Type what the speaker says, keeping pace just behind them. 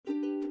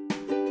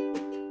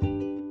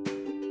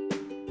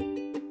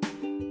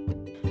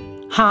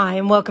Hi,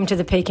 and welcome to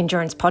the Peak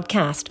Endurance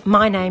Podcast.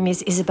 My name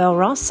is Isabel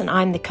Ross, and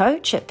I'm the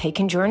coach at Peak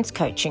Endurance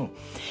Coaching.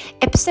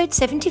 Episode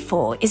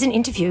 74 is an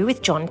interview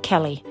with John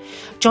Kelly.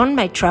 John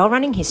made trail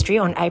running history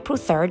on April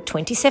 3rd,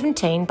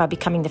 2017 by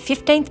becoming the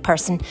 15th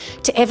person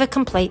to ever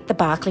complete the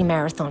Barkley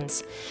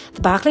Marathons.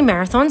 The Barkley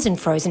Marathons in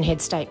Frozen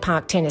Head State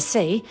Park,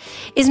 Tennessee,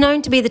 is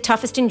known to be the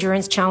toughest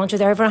endurance challenge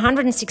with over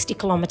 160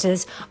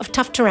 kilometres of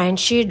tough terrain,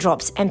 sheer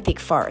drops and thick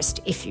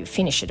forest, if you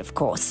finish it, of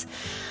course.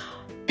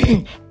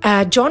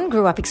 John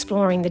grew up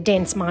exploring the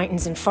dense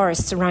mountains and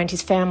forests around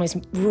his family's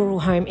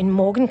rural home in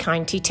Morgan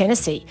County,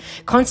 Tennessee,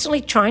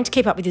 constantly trying to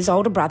keep up with his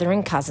older brother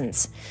and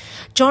cousins.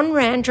 John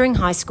ran during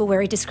high school,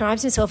 where he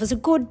describes himself as a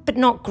good but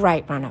not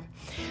great runner.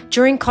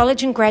 During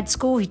college and grad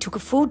school, he took a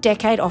full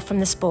decade off from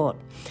the sport.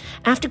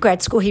 After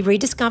grad school, he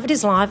rediscovered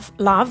his love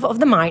of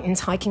the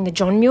mountains, hiking the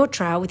John Muir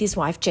Trail with his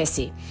wife,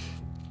 Jessie.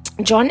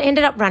 John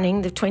ended up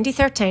running the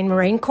 2013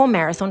 Marine Corps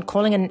Marathon,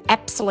 calling it an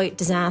absolute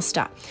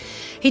disaster.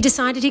 He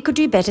decided he could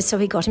do better, so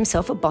he got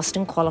himself a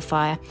Boston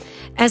qualifier.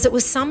 As it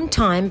was some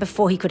time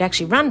before he could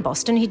actually run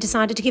Boston, he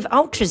decided to give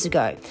ultras a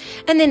go,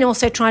 and then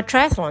also tried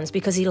triathlons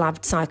because he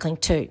loved cycling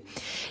too.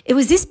 It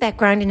was this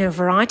background in a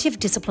variety of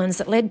disciplines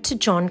that led to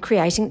John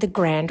creating the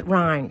Grand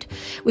Round,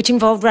 which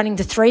involved running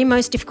the three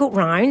most difficult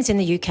rounds in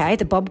the UK,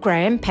 the Bob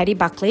Graham, Paddy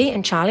Buckley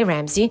and Charlie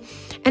Ramsey,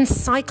 and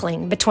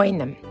cycling between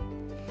them.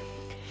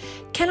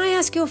 Can I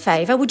ask you a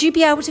favour? Would you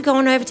be able to go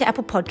on over to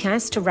Apple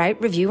Podcasts to rate,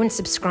 review and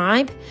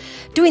subscribe?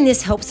 Doing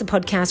this helps the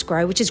podcast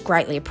grow, which is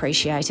greatly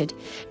appreciated.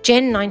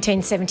 Jen,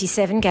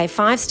 1977, gave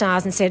 5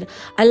 stars and said,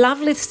 "I love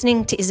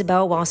listening to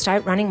Isabel whilst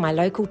out running my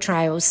local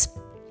trails.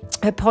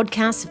 Her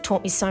podcasts have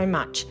taught me so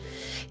much.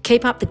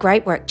 Keep up the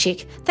great work,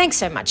 chick." Thanks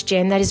so much,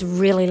 Jen. That is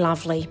really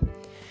lovely.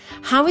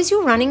 How is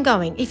your running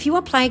going? If you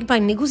are plagued by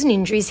niggles and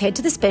injuries, head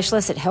to the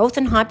specialists at Health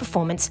and High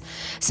Performance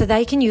so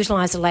they can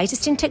utilise the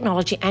latest in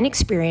technology and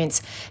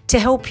experience to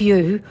help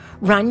you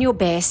run your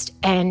best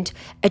and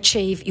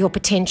achieve your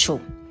potential.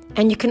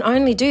 And you can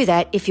only do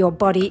that if your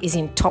body is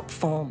in top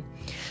form.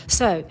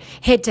 So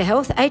head to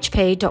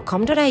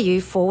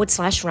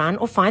healthhp.com.au/run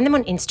or find them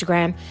on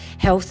Instagram,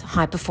 Health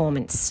High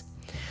Performance.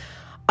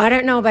 I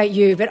don't know about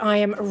you, but I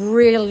am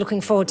really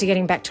looking forward to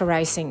getting back to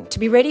racing. To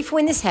be ready for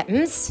when this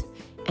happens,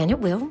 and it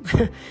will,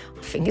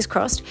 fingers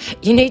crossed,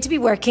 you need to be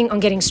working on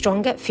getting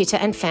stronger, fitter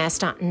and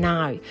faster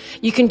now.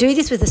 You can do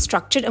this with a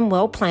structured and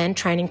well-planned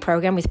training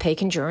program with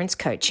Peak Endurance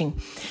Coaching.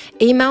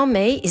 Email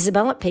me,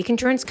 Isabel at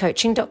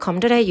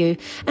peakendurancecoaching.com.au,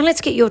 and let's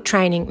get your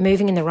training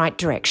moving in the right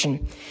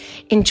direction.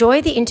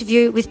 Enjoy the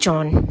interview with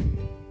John.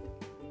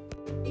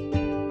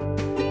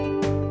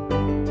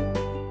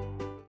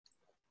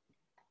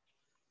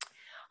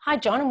 Hi,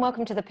 John, and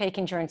welcome to the Peak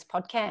Endurance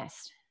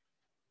Podcast.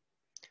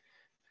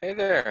 Hey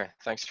there.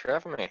 Thanks for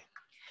having me.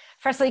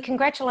 Firstly,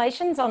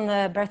 congratulations on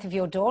the birth of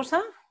your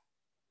daughter.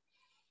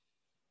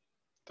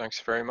 Thanks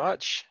very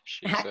much.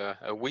 She's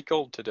a week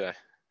old today.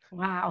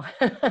 Wow.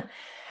 So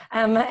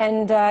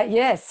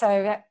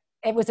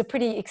it was a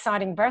pretty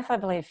exciting birth, I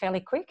believe, fairly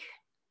quick.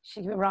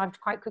 She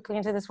arrived quite quickly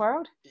into this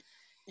world.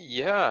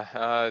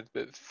 Yeah,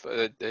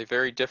 a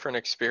very different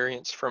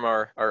experience from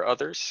our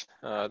others.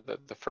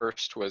 The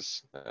first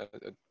was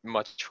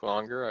much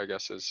longer, I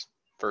guess, as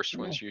first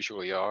ones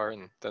usually are,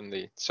 and then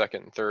the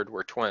second and third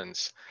were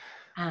twins.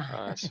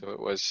 So it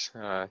was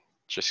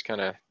just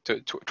kind of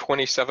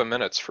 27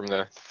 minutes from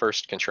the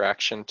first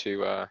contraction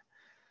to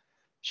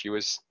she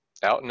was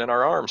out and in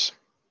our arms.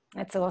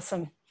 That's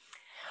awesome.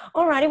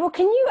 All righty. Well,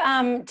 can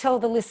you tell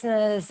the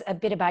listeners a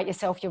bit about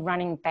yourself, your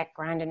running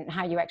background, and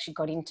how you actually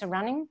got into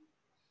running?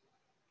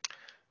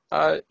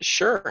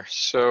 Sure.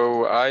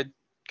 So I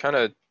kind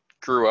of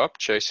grew up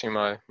chasing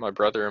my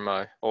brother and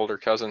my older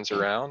cousins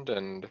around,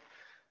 and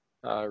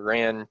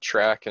ran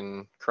track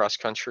and cross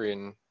country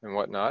and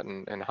whatnot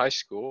in high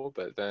school,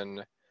 but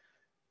then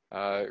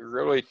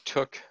really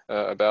took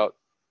about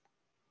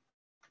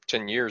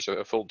 10 years,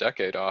 a full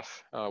decade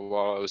off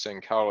while I was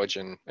in college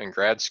and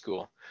grad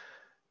school.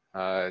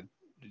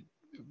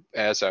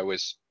 As I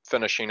was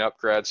finishing up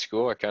grad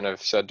school, I kind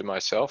of said to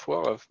myself,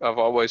 well, I've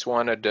always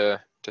wanted to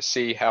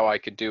see how I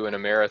could do in a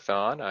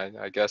marathon.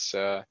 I guess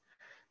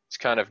it's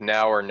kind of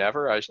now or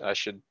never. I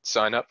should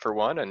sign up for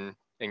one and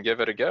give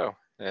it a go.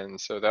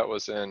 And so that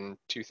was in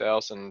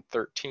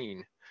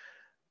 2013,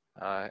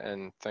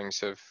 and things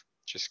have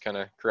just kind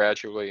of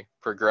gradually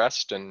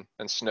progressed and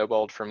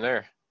snowballed from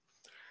there.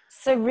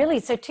 So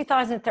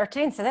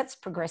 2013, so that's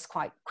progressed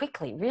quite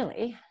quickly,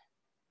 really.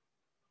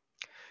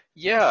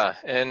 Yeah,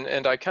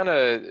 and I kind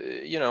of,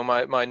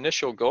 my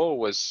initial goal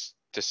was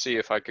to see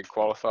if I could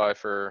qualify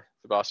for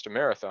the Boston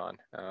Marathon,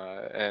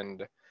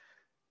 and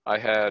I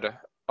had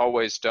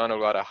always done a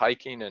lot of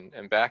hiking and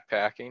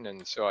backpacking,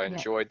 and so I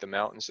enjoyed the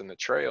mountains and the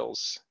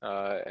trails,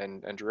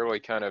 and really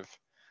kind of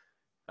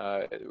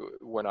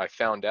when I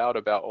found out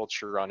about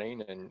ultra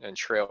running and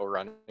trail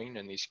running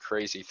and these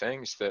crazy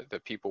things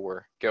that people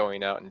were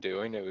going out and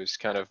doing, it was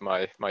kind of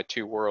my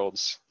two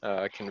worlds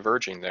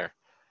converging there.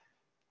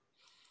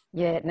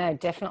 Yeah, no,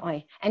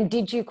 definitely. And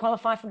did you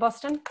qualify for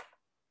Boston?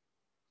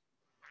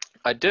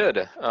 I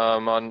did,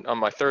 on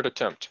my third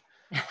attempt.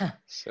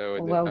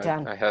 So Well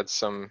done. I had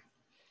some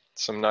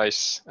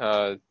nice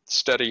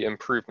steady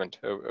improvement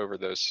over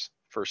those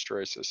first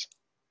races.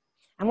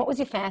 And what was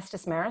your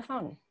fastest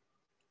marathon?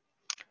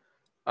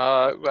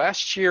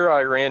 Last year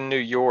I ran New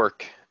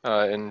York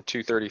in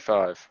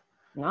 2:35.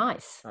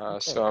 Nice.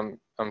 So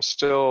I'm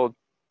still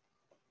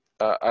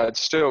I'd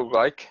still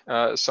like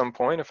at some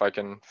point if I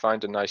can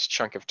find a nice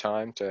chunk of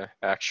time to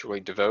actually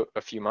devote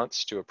a few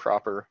months to a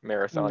proper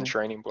marathon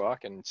training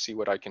block and see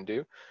what I can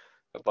do.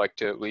 I'd like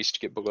to at least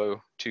get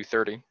below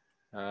 2:30,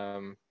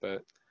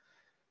 but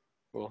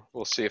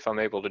we'll see if I'm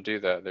able to do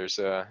that. There's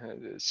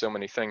so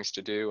many things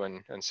to do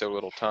and so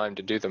little time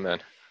to do them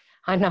in.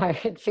 I know,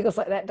 it feels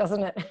like that,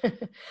 doesn't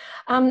it?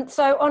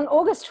 So on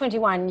August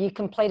 21, you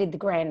completed the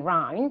Grand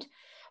Round,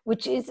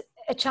 which is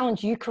a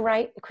challenge you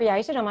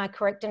created. Am I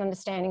correct in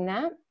understanding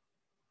that?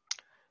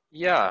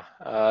 Yeah,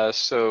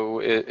 so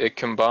it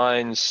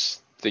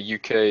combines the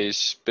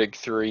UK's Big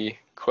Three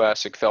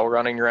classic fell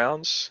running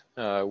rounds,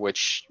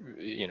 which,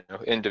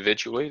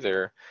 individually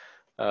they're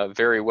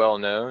very well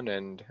known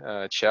and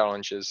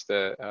challenges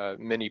that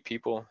many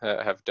people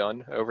have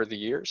done over the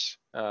years.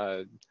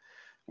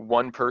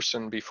 One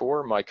person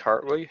before, Mike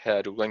Hartley,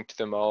 had linked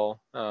them all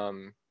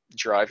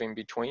driving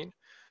between.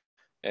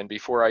 And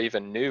before I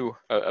even knew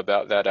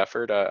about that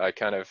effort, I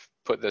kind of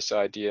put this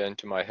idea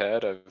into my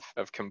head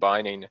of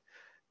combining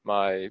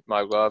my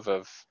love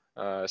of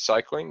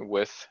cycling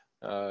with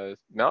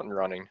mountain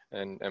running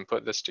and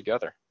put this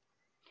together.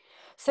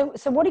 So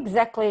what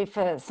exactly,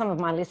 for some of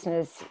my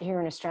listeners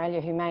here in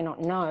Australia who may not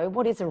know,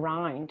 what is a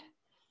rind?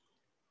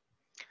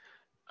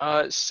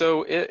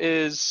 So it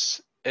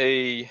is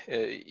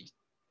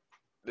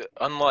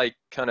unlike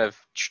kind of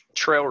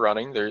trail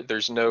running,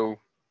 there's no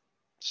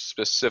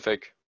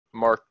specific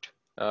marked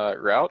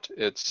route.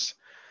 It's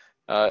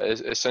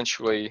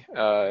essentially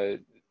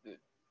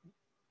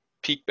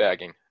peak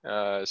bagging.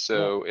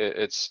 So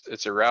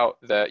it's a route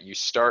that you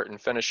start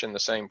and finish in the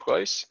same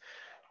place,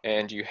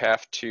 and you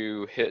have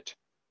to hit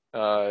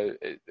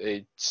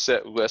a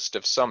set list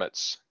of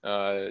summits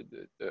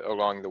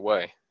along the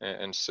way.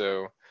 And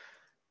so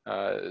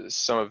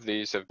some of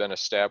these have been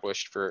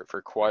established for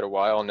quite a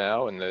while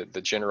now, and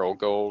the general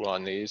goal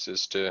on these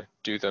is to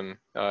do them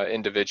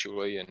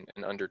individually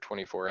in under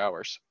 24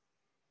 hours.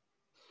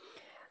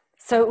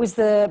 So it was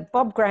the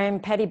Bob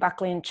Graham, Paddy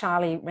Buckley and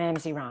Charlie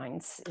Ramsey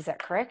rinds, is that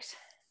correct?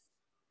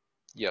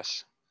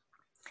 Yes.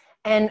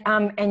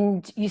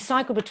 And you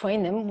cycle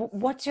between them.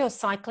 What's your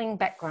cycling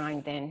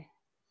background then?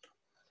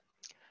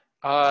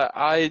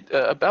 I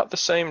about the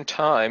same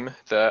time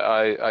that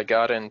I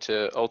got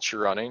into ultra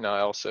running, I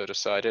also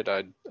decided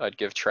I'd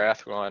give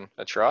triathlon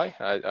a try.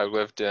 I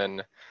lived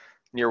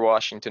near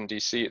Washington,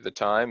 D.C. at the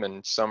time,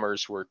 and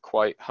summers were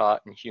quite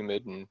hot and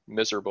humid and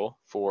miserable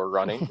for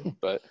running,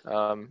 but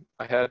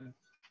I had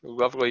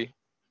lovely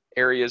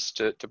areas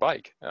to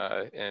bike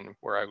and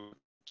where I lived.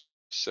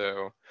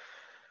 So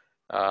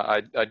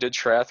I did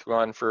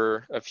triathlon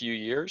for a few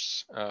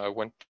years,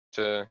 went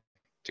to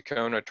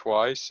Kona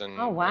twice,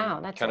 Oh, wow,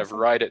 and that's kind of awesome.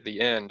 right at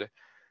the end,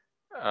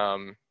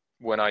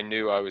 when I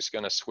knew I was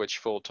going to switch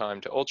full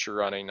time to ultra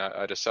running,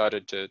 I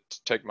decided to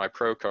take my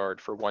pro card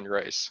for one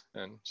race,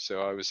 and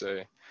so I was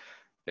a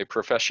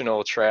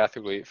professional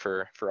triathlete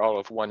for all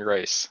of one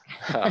race,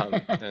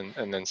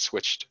 and then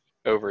switched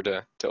over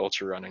to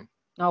ultra running.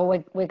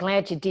 Oh, we're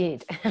glad you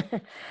did.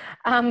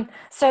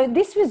 So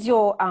this was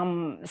your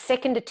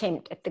second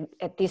attempt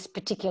at this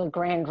particular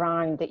Grand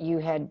Round that you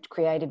had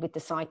created with the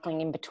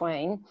cycling in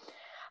between.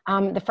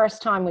 The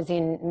first time was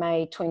in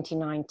May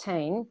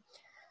 2019.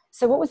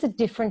 So what was the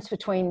difference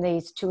between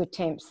these two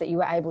attempts that you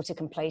were able to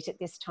complete at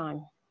this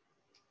time?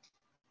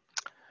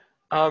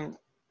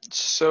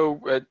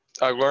 So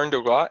I learned a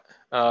lot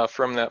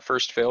from that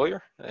first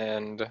failure,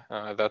 and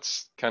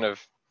that's kind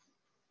of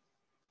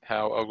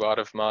how a lot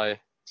of my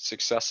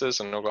successes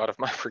and a lot of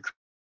my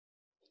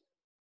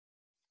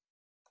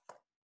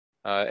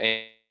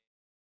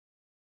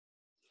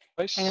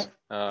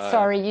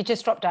Sorry, you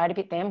just dropped out a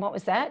bit then. What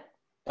was that?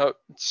 Oh,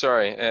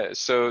 sorry.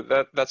 So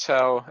that's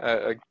how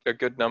a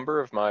good number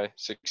of my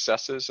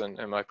successes and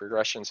my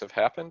progressions have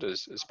happened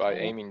is by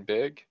aiming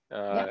big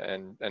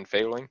and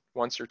failing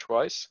once or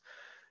twice.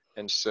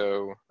 And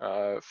so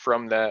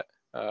from that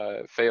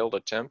failed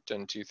attempt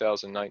in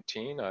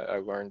 2019, I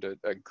learned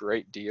a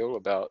great deal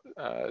about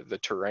the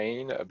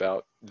terrain,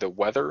 about the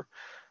weather,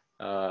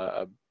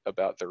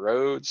 about the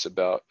roads,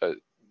 about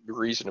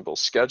reasonable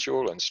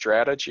schedule and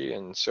strategy.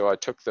 And so I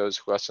took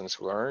those lessons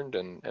learned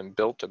and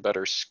built a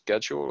better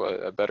schedule,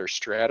 a better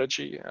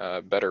strategy,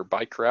 a better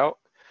bike route,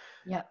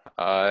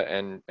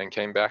 and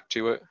came back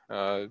to it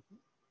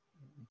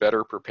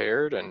better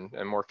prepared and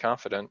more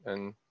confident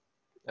and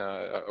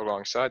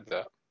alongside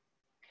that.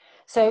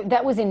 So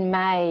that was in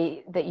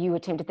May that you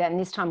attempted that, and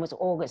this time was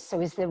August. So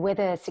is the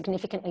weather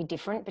significantly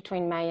different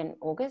between May and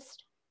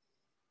August?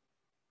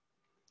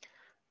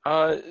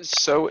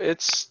 So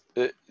it's,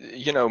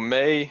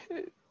 May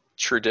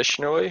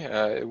traditionally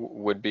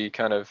would be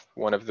kind of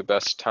one of the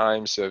best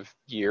times of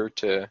year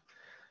to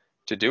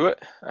do it.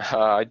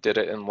 I did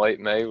it in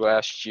late May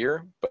last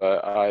year,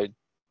 but I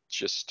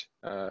just,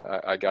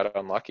 I got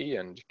unlucky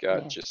and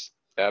got just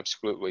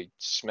absolutely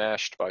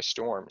smashed by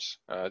storms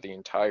the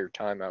entire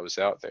time I was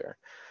out there.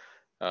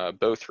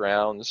 Both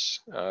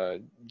rounds,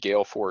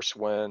 gale force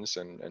winds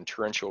and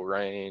torrential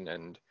rain,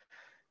 and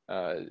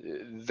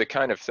the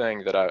kind of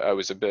thing that I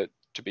was a bit,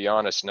 to be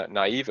honest,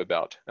 naive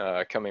about,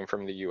 coming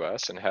from the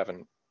US and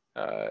having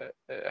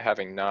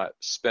not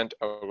spent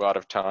a lot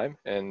of time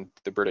in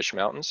the British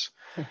mountains.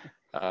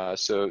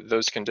 So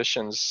those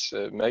conditions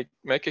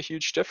make a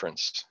huge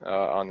difference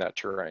on that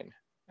terrain.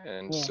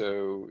 And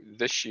so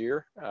this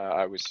year,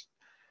 I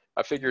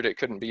figured it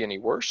couldn't be any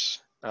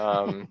worse.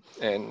 And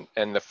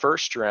the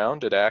first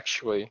round,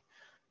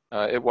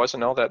 it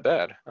wasn't all that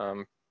bad.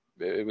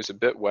 It was a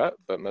bit wet,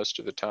 but most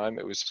of the time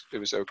it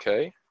was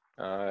okay.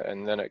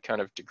 And then it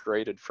kind of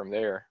degraded from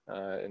there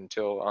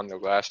until on the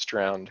last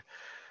round,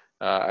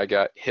 I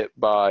got hit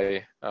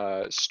by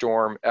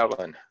Storm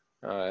Ellen,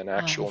 an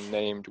actual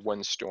named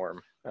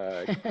windstorm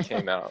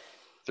came out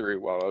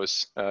through while I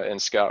was in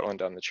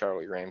Scotland on the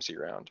Charlie Ramsey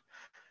round.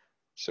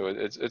 So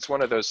it's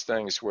one of those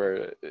things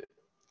where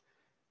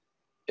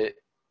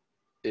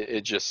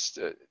it just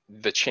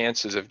the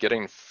chances of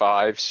getting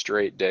 5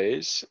 straight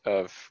days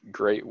of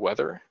great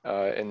weather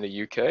in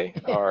the UK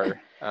are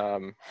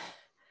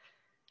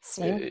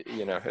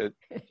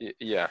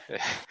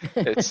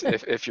it's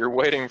if you're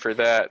waiting for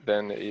that,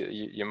 then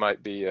you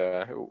might be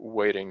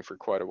waiting for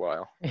quite a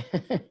while.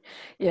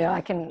 Yeah,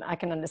 I can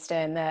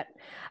understand that.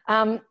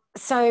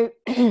 So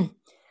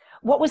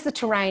what was the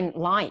terrain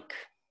like?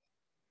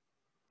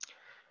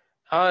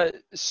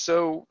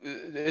 So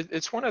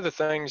it's one of the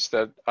things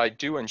that I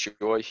do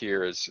enjoy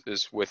here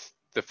is with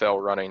the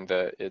fell running,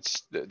 that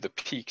it's the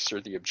peaks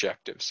are the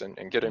objectives,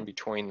 and get in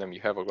between them,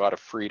 you have a lot of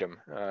freedom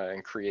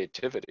and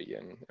creativity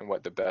and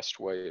what the best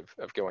way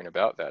of going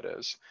about that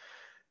is.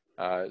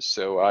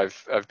 So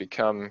I've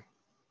become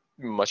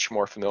much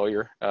more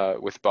familiar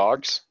with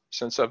bogs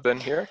since I've been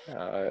here.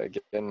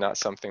 Again, not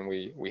something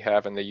we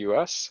have in the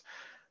US,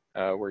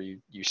 where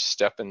you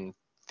step in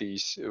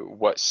these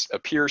what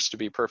appears to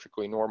be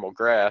perfectly normal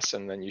grass,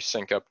 and then you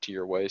sink up to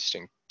your waist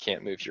and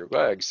can't move your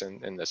legs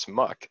in this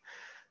muck.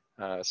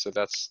 So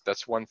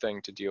that's one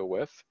thing to deal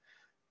with.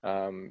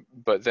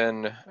 But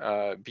then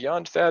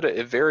beyond that,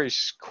 it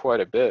varies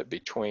quite a bit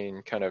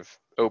between kind of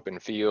open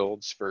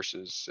fields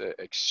versus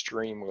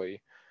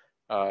extremely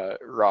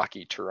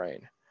rocky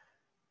terrain.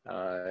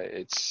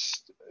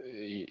 It's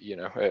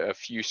a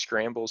few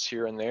scrambles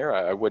here and there.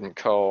 I wouldn't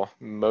call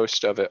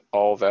most of it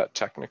all that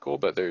technical,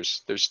 but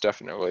there's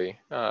definitely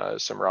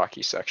some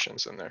rocky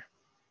sections in there.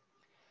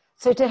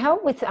 So to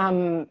help with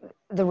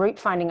the route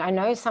finding, I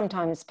know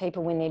sometimes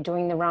people, when they're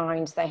doing the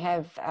rinds, they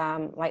have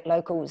like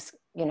locals,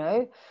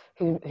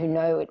 who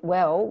know it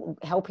well,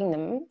 helping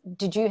them.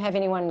 Did you have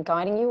anyone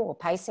guiding you or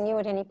pacing you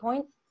at any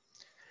point?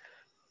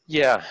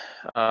 Yeah,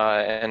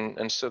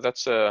 and so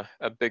that's a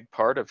big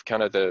part of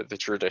kind of the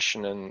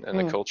tradition and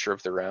the culture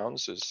of the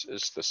rounds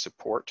is the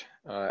support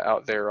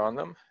out there on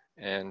them.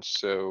 And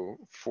so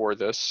for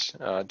this,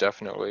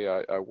 definitely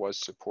I was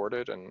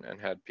supported and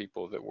had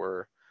people that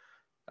were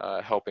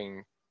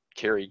helping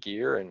carry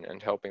gear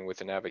and helping with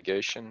the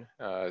navigation.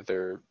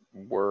 There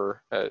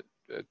were a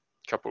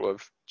couple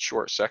of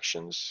short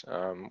sections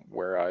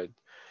where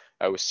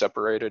I was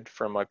separated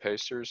from my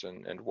pacers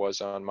and was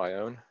on my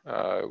own.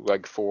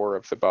 Leg 4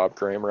 of the Bob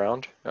Graham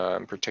round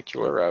in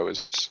particular, I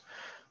was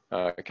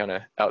kind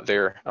of out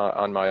there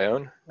on my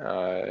own.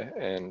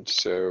 And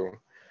so,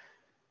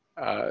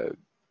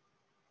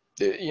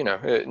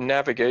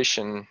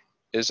 navigation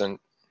isn't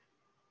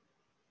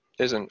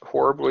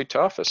horribly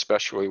tough,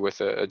 especially with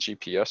a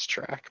GPS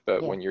track.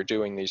 But when you're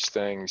doing these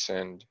things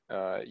and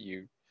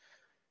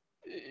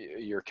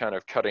you're kind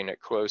of cutting it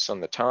close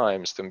on the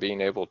times, then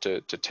being able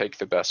to take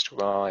the best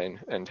line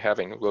and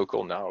having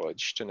local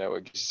knowledge to know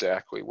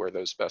exactly where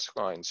those best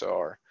lines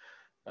are,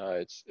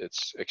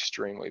 it's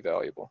extremely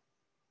valuable.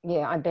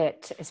 Yeah, I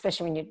bet,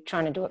 especially when you're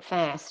trying to do it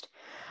fast.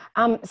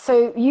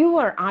 So you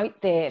were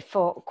out there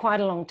for quite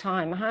a long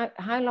time.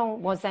 How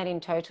long was that in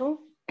total?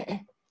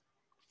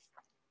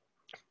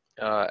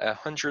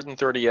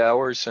 130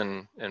 hours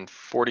and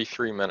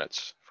 43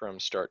 minutes from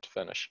start to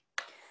finish.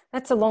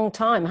 That's a long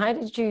time. How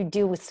did you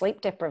deal with sleep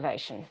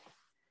deprivation?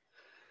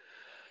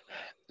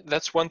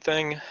 That's one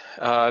thing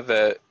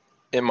that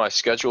in my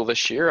schedule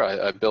this year,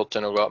 I built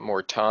in a lot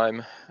more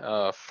time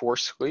for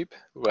sleep.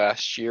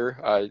 Last year,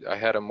 I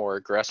had a more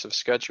aggressive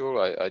schedule.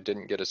 I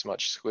didn't get as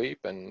much sleep,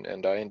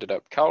 and I ended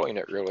up calling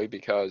it really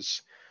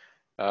because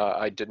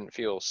I didn't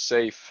feel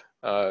safe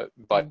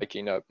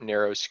biking up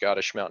narrow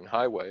Scottish mountain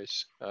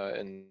highways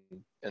in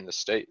the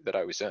state that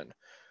I was in.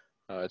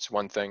 It's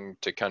one thing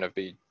to kind of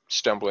be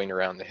stumbling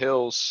around the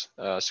hills,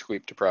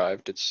 sleep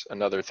deprived. It's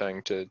another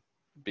thing to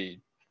be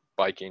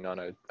biking on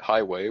a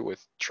highway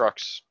with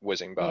trucks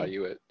whizzing by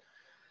you at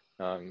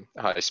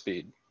high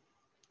speed.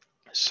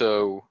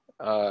 So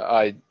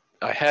I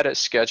had it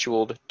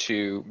scheduled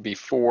to,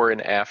 before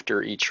and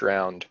after each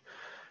round,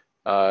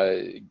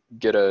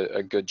 get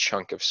a good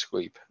chunk of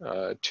sleep,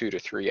 2 to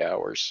 3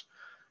 hours.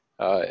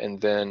 And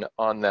then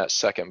on that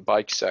second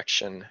bike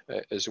section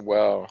as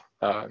well,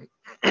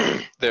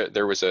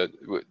 there was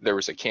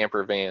a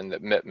camper van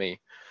that met me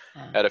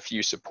at a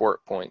few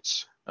support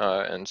points,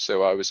 and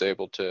so I was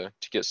able to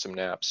get some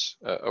naps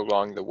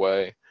along the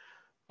way.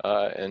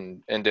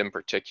 And in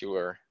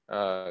particular,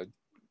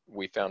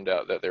 we found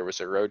out that there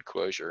was a road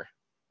closure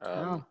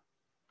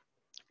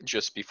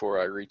just before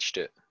I reached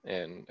it,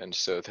 and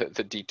so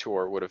the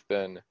detour would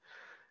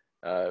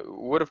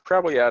have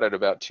probably added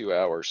about 2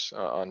 hours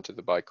onto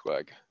the bike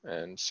leg.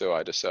 And so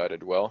I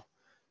decided, well,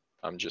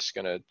 I'm just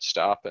gonna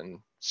stop and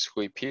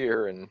sleep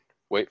here and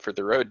wait for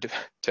the road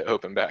to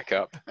open back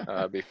up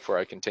before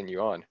I continue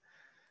on.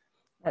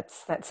 That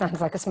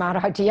sounds like a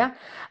smart idea.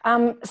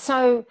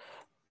 So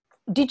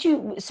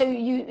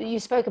you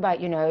spoke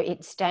about,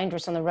 it's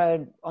dangerous on the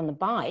road on the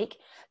bike.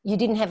 You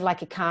didn't have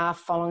like a car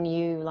following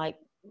you, like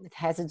with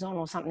hazards on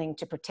or something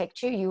to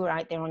protect you. You were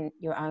out there on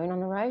your own on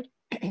the road?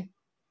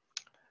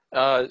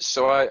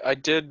 So I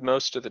did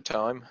most of the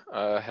time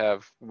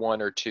have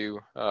one or two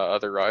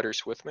other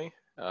riders with me.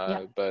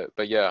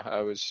 But yeah,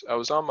 I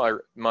was on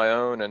my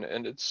own,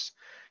 and it's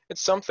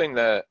something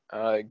that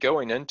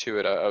going into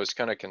it, I was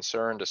kind of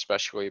concerned,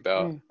 especially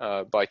about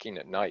biking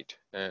at night.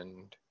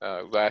 And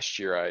last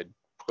year I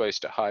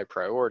placed a high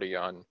priority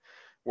on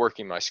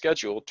working my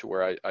schedule to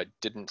where I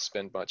didn't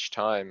spend much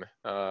time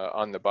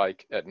on the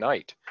bike at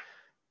night.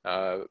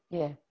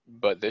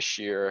 But this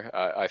year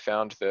I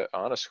found that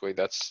honestly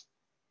that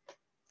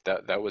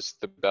was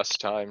the best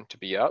time to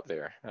be out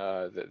there.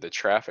 The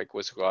traffic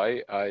was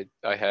light. I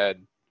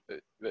had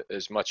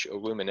as much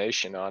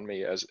illumination on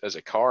me as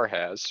a car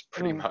has,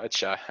 pretty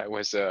much. I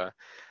was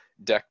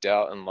decked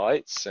out in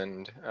lights,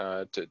 and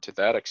to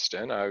that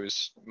extent, I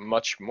was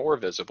much more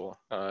visible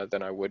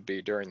than I would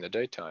be during the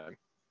daytime.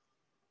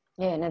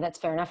 Yeah, no, that's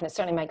fair enough. And it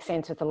certainly makes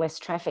sense with the less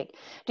traffic.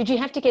 Did you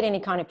have to get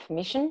any kind of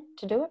permission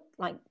to do it,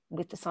 like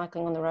with the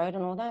cycling on the road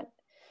and all that,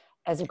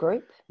 as a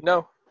group?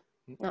 No.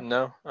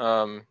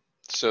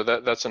 So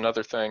that's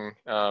another thing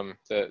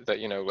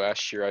that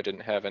last year I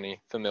didn't have any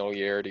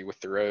familiarity with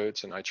the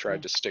roads, and I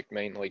tried to stick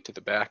mainly to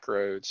the back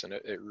roads, and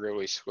it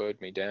really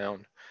slowed me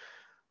down.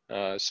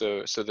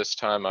 So this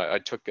time I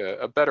took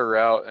a better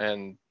route,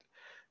 and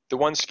the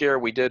one scare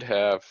we did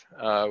have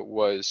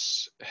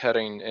was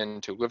heading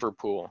into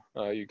Liverpool.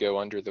 You go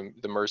under the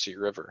Mersey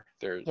River.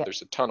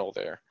 There's a tunnel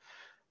there,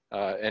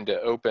 and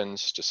it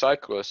opens to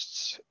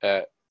cyclists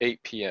at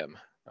 8 p.m.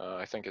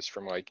 I think it's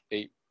from like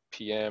 8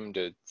 p.m.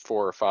 to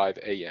 4 or 5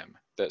 a.m.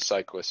 that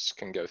cyclists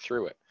can go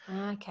through it.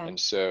 Okay. And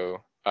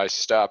so I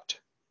stopped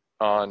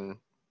on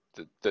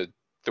the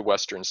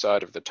western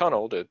side of the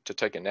tunnel to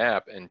take a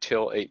nap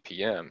until 8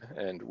 p.m.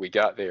 And we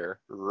got there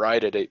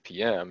right at 8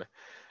 p.m.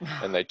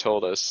 and they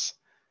told us,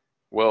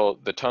 well,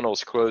 the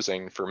tunnel's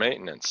closing for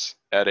maintenance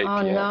at 8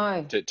 p.m.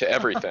 No. to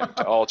everything,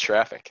 to all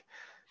traffic.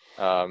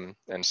 And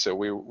so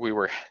we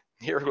were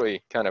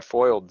nearly kind of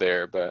foiled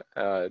there, but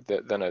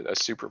then a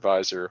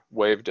supervisor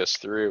waved us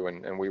through,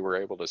 and we were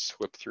able to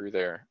slip through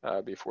there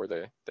before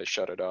they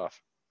shut it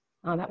off.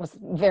 Oh, that was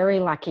very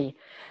lucky.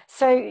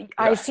 So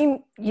I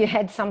assume you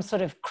had some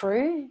sort of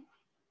crew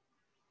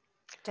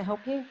to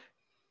help you?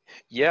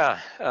 Yeah,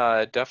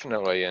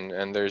 definitely.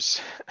 And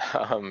there's,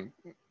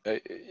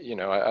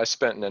 I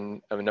spent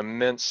an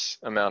immense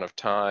amount of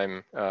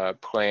time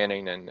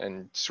planning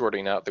and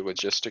sorting out the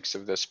logistics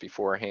of this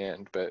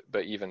beforehand, but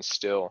even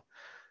still,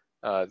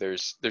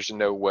 there's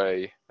no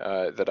way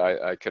that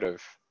I could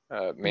have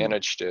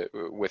managed it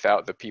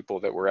without the people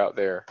that were out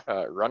there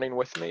running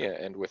with me,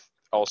 and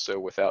also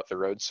without the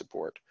road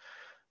support,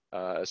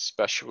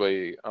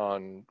 especially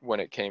when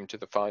it came to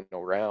the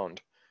final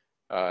round.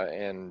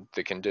 And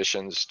the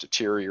conditions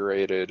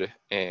deteriorated,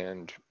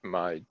 and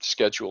my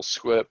schedule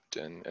slipped,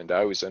 and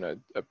I was in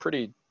a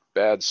pretty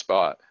bad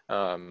spot.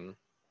 And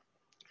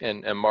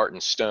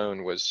Martin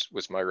Stone was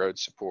my road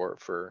support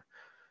for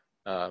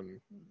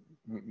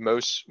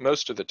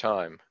most of the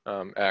time,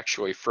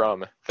 actually,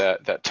 from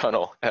that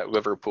tunnel at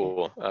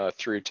Liverpool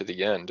through to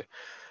the end.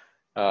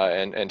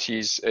 And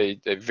he's a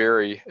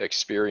very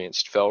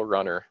experienced fell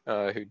runner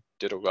who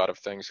did a lot of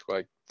things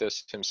like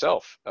this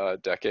himself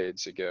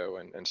decades ago.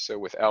 And so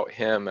without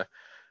him,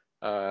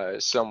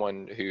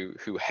 someone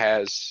who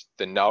has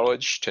the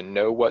knowledge to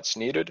know what's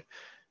needed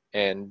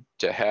and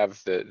to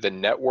have the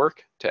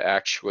network to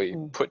actually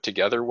put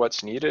together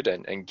what's needed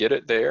and get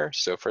it there.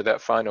 So for that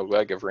final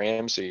leg of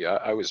Ramsey,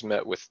 I was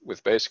met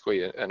with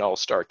basically an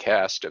all-star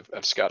cast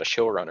of Scottish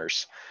hill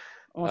runners.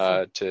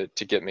 Awesome.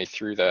 To get me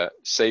through that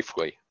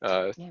safely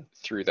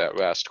through that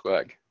last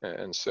leg.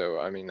 And so,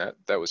 I mean,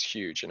 that was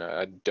huge. And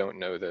I don't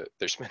know that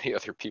there's many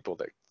other people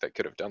that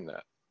could have done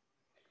that.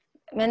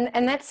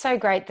 And that's so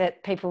great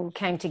that people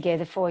came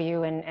together for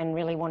you and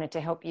really wanted to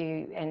help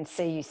you and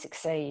see you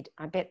succeed.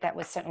 I bet that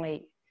was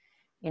certainly,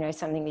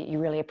 something that you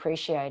really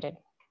appreciated.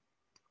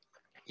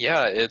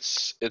 Yeah,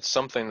 it's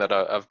something that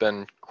I've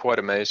been quite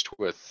amazed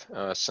with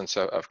since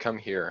I've come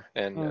here.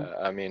 And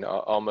I mean,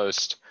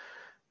 almost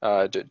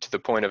to the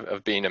point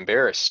of being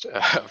embarrassed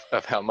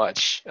of how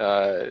much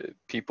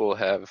people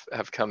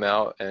have come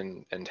out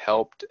and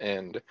helped,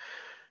 and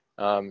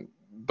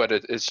But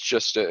it's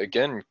just,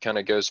 again, kind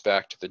of goes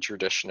back to the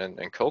tradition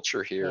and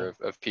culture here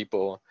of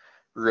people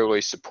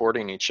really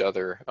supporting each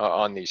other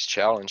on these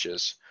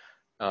challenges,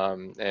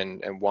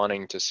 and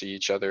wanting to see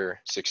each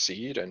other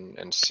succeed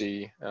and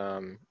see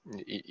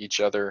each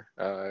other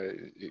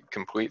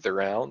complete the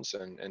rounds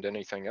and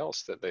anything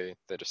else that they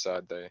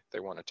decide they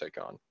want to take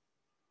on.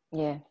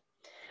 Yeah.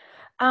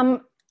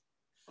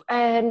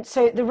 And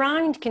so the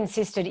run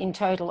consisted in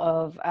total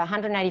of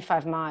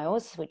 185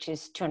 miles, which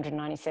is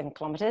 297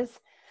 kilometres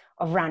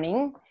of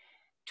running,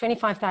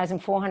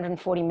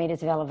 25,440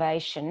 metres of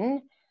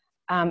elevation,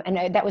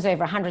 and that was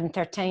over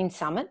 113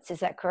 summits. Is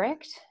that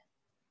correct?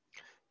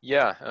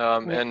 Yeah,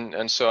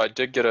 and so I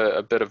did get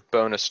a bit of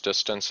bonus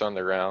distance on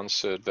the round,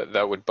 so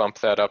that would bump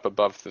that up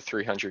above the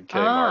 300K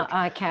mark.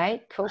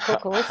 Okay, cool.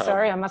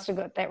 Sorry, I must have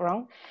got that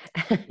wrong.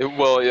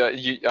 Well,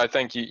 yeah, I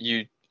think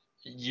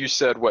you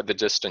said what the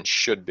distance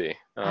should be,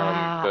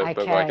 Okay.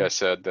 but like I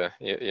said,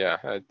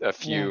 a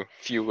few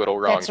little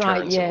wrong That's right,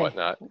 turns and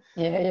whatnot.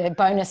 Yeah,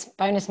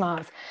 bonus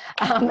miles,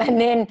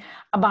 and then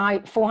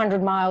about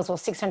 400 miles or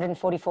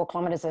 644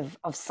 kilometers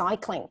of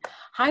cycling.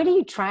 How do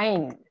you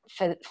train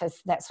for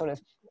that sort of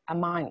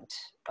amount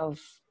of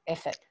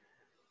effort?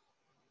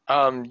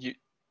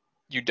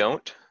 You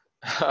don't.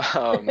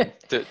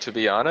 To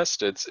be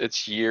honest,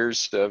 it's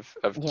years of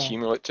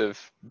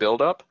cumulative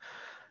buildup.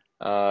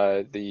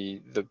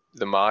 The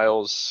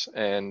miles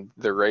and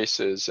the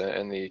races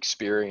and the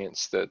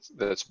experience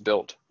that's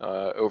built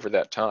over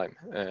that time,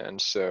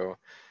 and so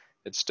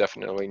it's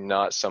definitely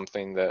not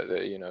something that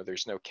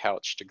there's no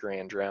couch to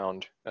grand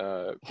round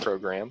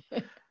program.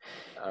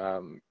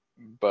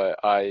 But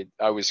I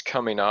was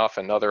coming off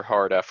another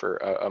hard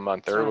effort a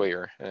month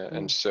earlier,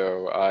 and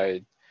so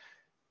I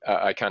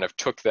kind of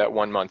took that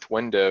 1 month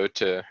window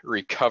to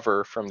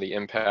recover from the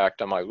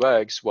impact on my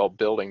legs while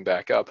building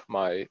back up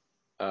my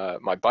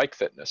bike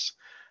fitness.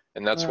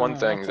 And that's one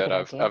thing that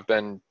I've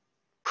been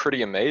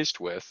pretty amazed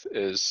with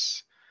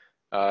is,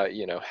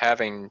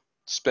 having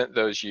spent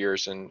those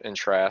years in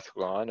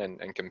triathlon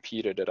and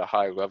competed at a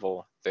high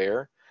level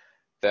there,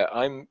 that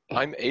I'm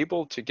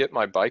able to get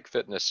my bike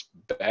fitness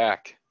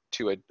back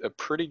to a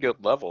pretty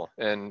good level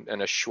in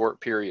a short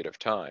period of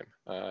time.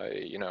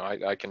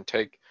 I can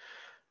take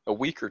a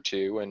week or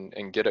two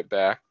and get it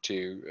back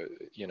to,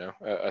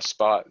 a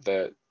spot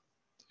that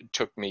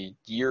took me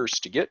years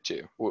to get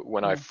to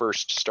when I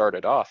first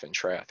started off in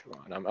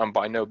triathlon. I'm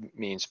by no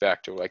means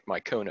back to like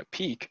my Kona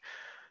peak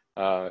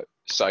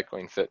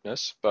cycling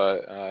fitness,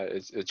 but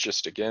it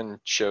just again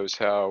shows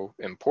how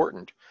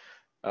important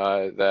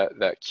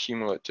that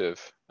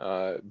cumulative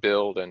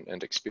build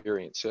and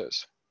experience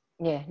is.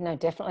 Yeah, no,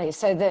 definitely.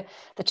 So the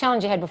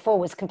challenge you had before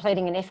was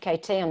completing an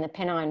FKT on the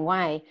Pennine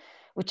Way,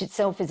 which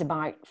itself is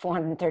about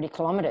 430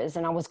 kilometres.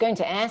 And I was going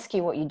to ask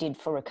you what you did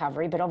for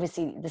recovery, but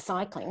obviously the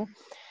cycling.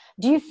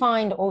 Do you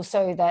find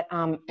also that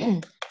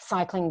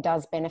cycling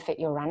does benefit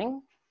your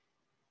running?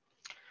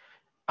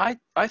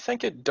 I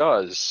think it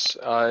does.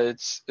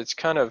 It's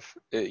kind of,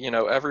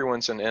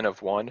 everyone's an N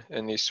of one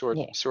in these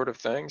sort of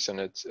things, and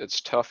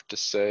it's tough to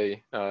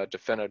say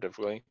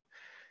definitively.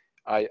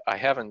 I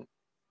haven't,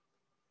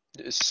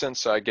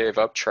 since I gave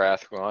up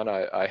triathlon,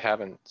 I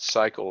haven't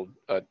cycled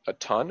a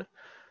ton.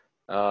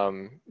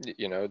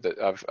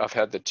 That I've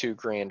had the 2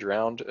 grand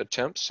round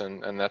attempts,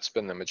 and that's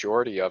been the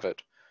majority of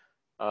it.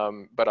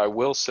 But I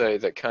will say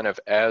that kind of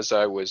as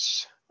I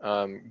was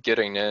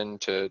getting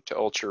into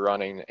ultra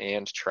running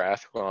and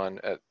triathlon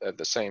at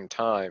the same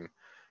time,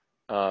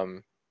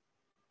 on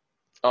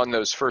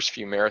those first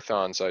few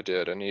marathons I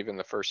did, and even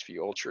the first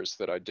few ultras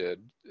that I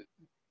did,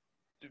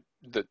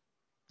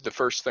 the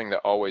first thing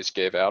that always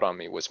gave out on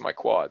me was my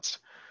quads.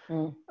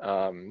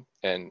 And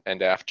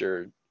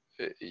after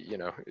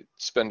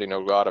spending a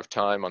lot of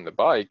time on the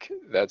bike,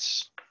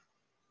 that's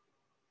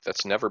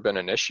never been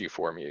an issue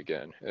for me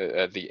again.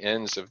 At the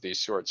ends of these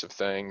sorts of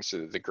things,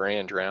 the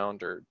Grand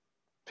Round or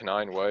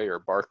Pennine Way or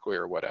Barkley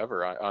or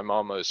whatever, I'm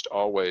almost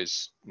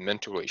always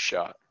mentally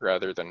shot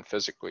rather than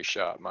physically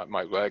shot.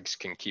 My legs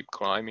can keep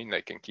climbing.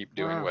 They can keep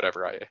doing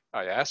whatever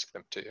I ask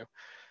them to.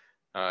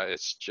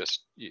 It's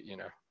just,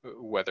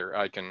 whether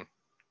I can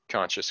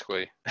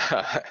consciously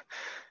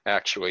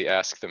actually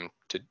ask them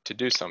to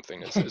do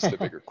something is the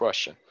bigger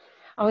question.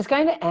 I was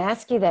going to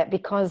ask you that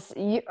because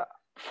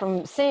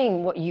from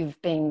seeing what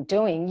you've been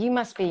doing, you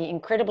must be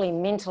incredibly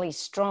mentally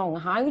strong.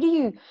 How do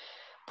you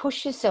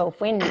push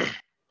yourself when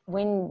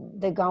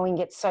the going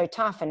gets so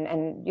tough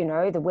and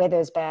the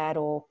weather's bad,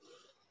 or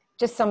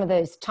just some of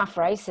those tough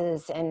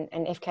races and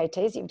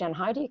FKTs you've done?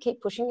 How do you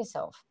keep pushing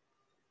yourself?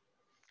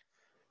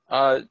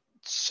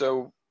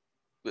 So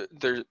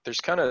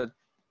there's kind of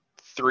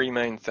 3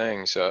 main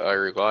things I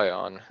rely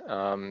on.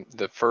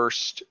 The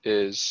first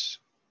is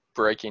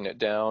breaking it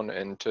down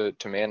into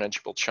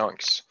manageable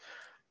chunks.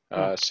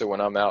 So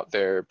when I'm out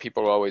there,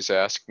 people always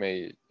ask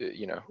me,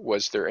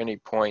 was there any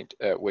point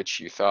at which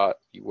you thought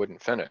you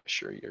wouldn't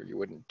finish or you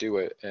wouldn't do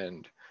it?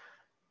 And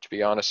to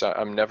be honest,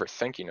 I'm never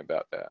thinking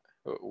about that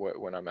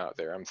when I'm out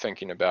there. I'm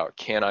thinking about,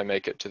 can I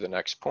make it to the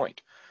next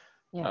point?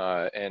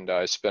 And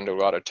I spend a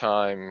lot of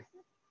time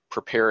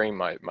preparing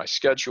my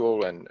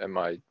schedule and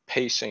my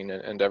pacing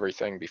and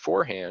everything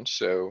beforehand.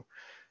 So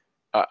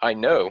I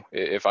know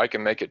if I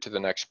can make it to the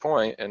next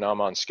point and I'm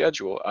on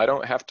schedule, I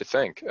don't have to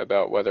think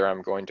about whether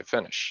I'm going to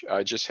finish.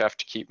 I just have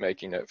to keep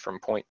making it from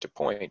point to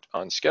point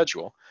on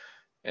schedule.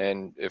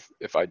 And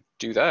if I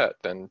do that,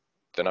 then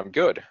I'm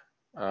good.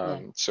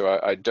 So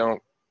I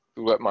don't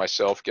let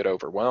myself get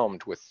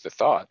overwhelmed with the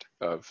thought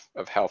of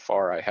how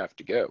far I have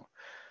to go.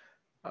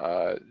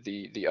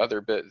 The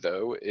other bit,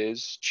 though,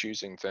 is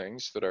choosing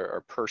things that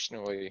are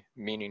personally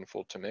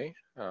meaningful to me,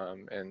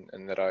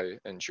 and that I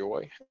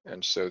enjoy.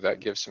 And so that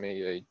gives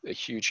me a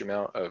huge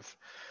amount of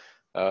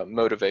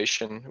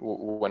motivation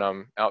when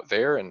I'm out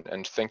there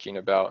and thinking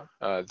about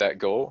that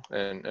goal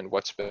and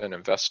what's been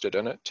invested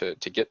in it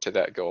to get to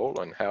that goal,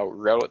 and how,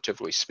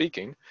 relatively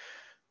speaking,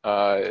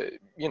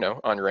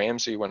 on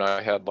Ramsey, when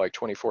I had like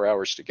 24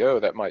 hours to go,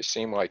 that might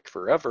seem like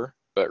forever,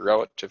 but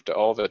relative to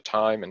all the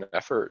time and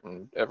effort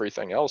and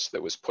everything else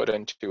that was put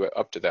into it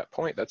up to that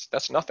point,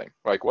 that's nothing.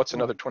 Like, what's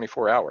another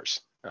 24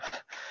 hours?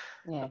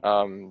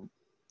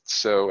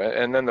 So,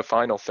 and then the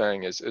final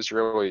thing is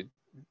really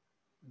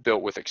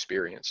built with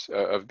experience,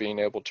 of being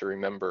able to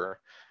remember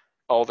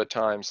all the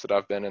times that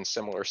I've been in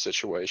similar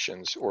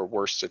situations or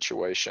worse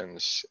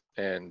situations,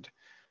 and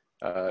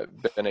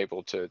been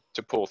able to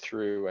pull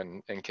through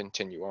and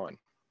continue on.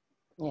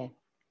 Yeah.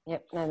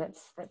 Yep. No,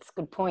 that's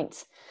good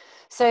points.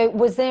 So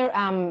was there,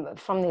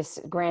 from this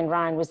Grand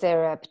Rhine, was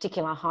there a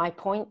particular high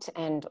point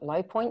and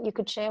low point you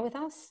could share with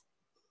us?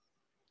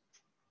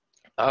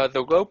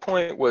 The low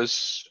point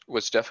was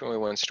definitely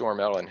when Storm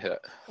Ellen hit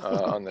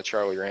on the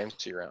Charlie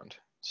Ramsey round.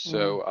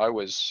 So I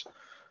was,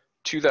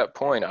 to that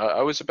point,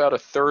 I was about a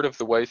third of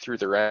the way through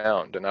the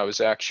round, and I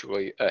was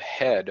actually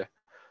ahead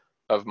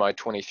of my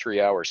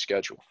 23-hour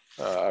schedule.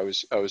 I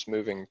was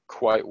moving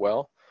quite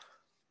well,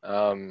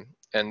 and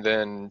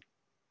then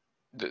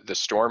the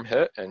storm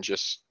hit, and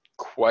just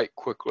quite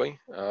quickly,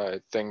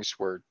 things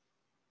were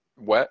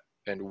wet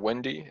and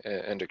windy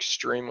and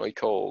extremely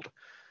cold,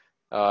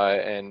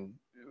 and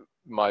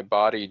my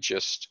body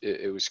just,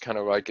 it was kind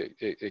of like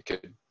it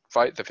could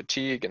fight the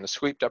fatigue and the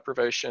sleep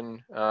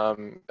deprivation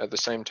at the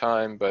same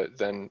time, but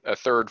then a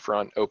third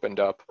front opened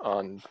up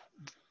on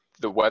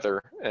the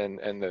weather and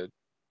the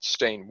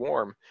staying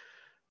warm,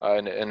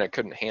 and it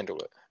couldn't handle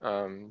it.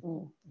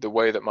 The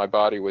way that my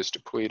body was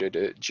depleted,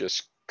 it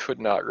just could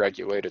not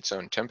regulate its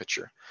own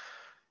temperature.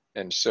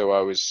 And so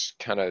I was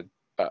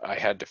I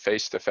had to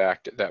face the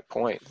fact at that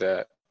point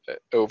that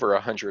over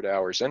 100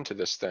 hours into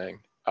this thing,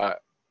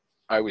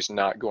 I was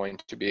not going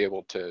to be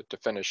able to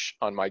finish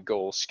on my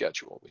goal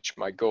schedule, which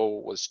my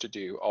goal was to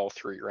do all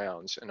 3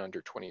 rounds in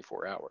under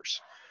 24 hours.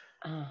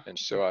 And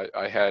so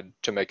I had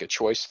to make a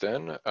choice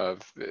then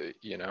of,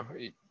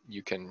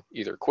 you can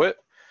either quit,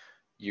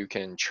 you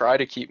can try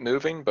to keep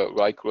moving, but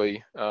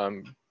likely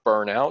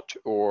burn out,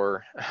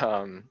 or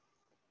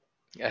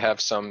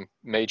have some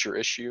major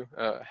issue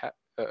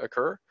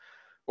occur,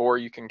 or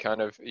you can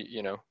kind of,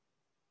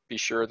 be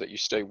sure that you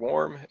stay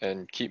warm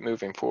and keep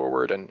moving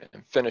forward and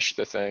finish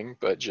the thing,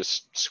 but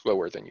just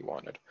slower than you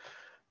wanted.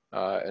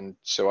 And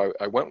so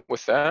I went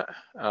with that.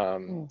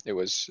 It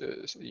was,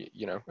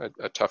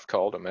 a tough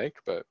call to make,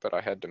 but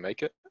I had to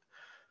make it.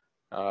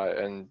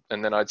 And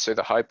then I'd say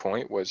the high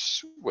point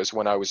was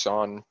when I was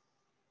on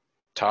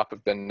top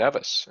of Ben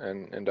Nevis,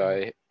 and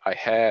I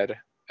had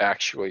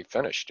actually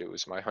finished. It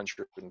was my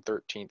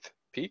 113th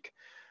peak.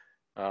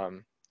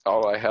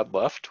 All I had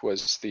left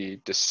was the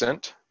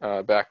descent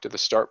back to the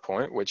start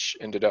point, which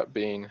ended up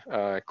being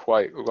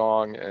quite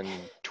long and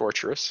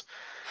torturous.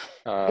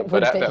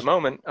 But at that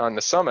moment on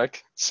the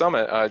summit,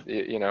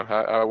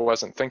 I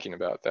wasn't thinking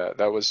about that.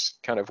 That was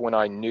kind of when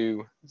I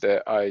knew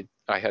that I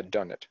had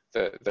done it,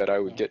 that I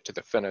would get to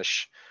the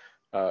finish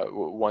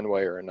one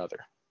way or another.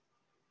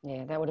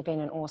 Yeah, that would have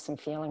been an awesome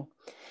feeling.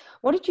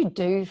 What did you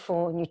do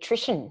for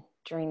nutrition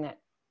during that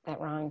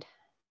round,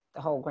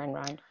 the whole Grand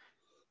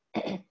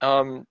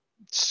Rhine?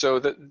 So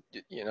that,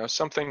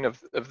 something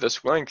of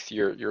this length,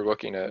 you're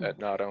looking at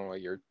not only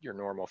your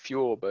normal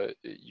fuel, but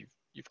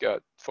you've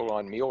got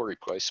full-on meal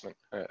replacement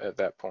at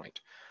that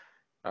point.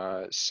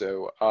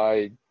 So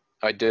I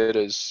did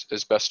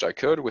as best I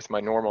could with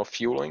my normal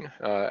fueling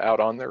out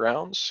on the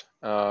rounds.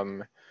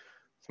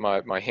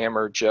 My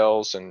hammer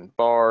gels and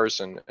bars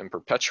and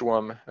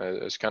Perpetuum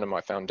as kind of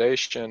my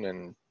foundation,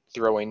 and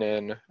throwing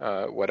in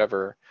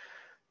whatever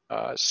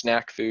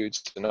snack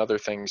foods and other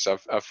things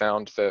I've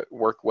found that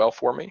work well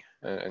for me,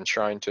 and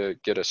trying to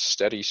get a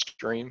steady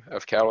stream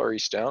of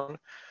calories down.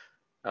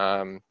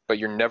 But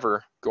you're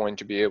never going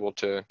to be able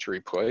to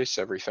replace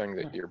everything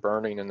that you're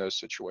burning in those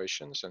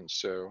situations. And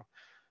so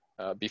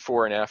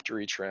before and after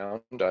each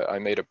round, I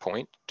made a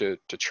point to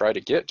try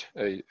to get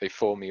a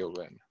full meal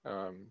in.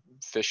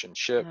 Fish and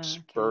chips,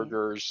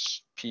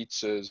 burgers,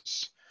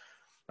 pizzas,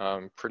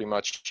 pretty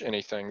much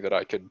anything that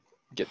I could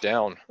get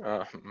down,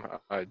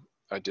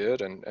 I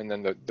did. And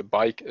then the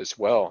bike as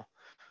well.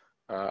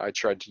 I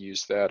tried to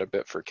use that a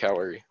bit for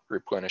calorie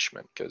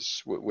replenishment,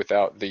 because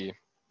without the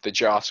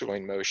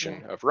jostling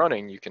motion of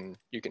running, you can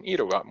eat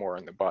a lot more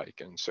on the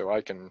bike. And so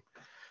I can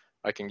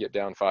I can get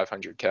down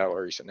 500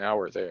 calories an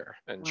hour there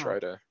and Wow. try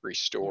to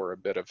restore a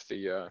bit of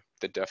the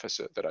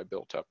deficit that I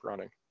built up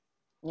running.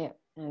 Yeah,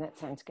 no, that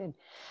sounds good.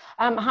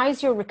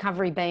 How's your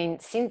recovery been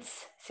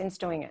since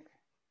doing it?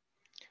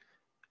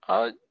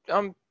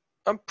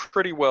 I'm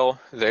pretty well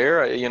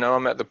there.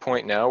 I'm at the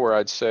point now where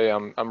I'd say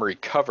I'm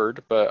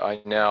recovered, but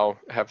I now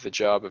have the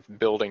job of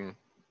building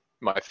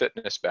my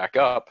fitness back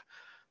up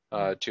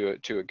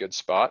to a good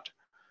spot.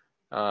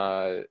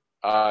 I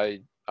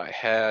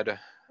had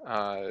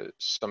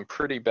some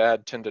pretty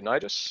bad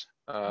tendonitis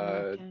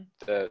Okay.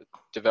 that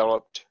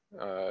developed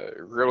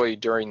really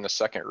during the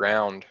second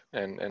round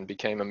and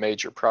became a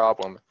major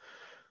problem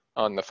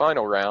on the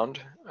final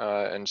round.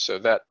 And so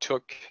that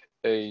took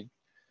a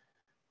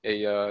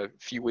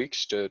few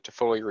weeks to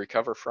fully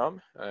recover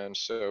from, and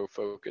so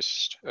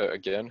focused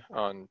again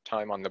on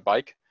time on the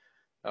bike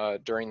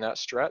during that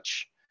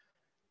stretch.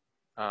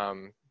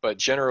 But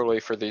generally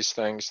for these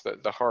things,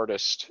 the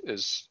hardest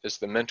is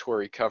the mental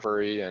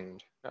recovery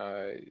and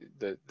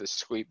the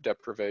sleep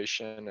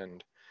deprivation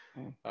and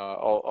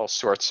all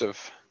sorts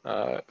of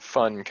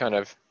fun kind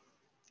of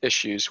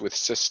issues with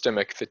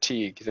systemic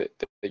fatigue that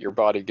your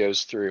body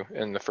goes through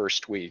in the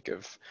first week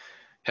of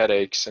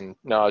headaches and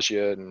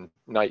nausea and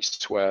night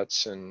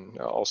sweats and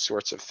all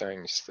sorts of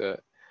things that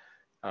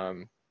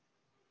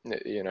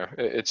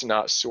it's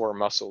not sore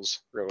muscles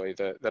really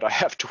that I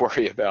have to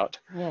worry about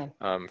Yeah.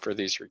 for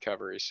these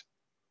recoveries.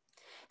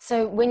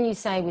 So when you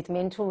say with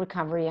mental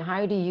recovery,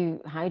 how do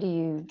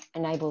you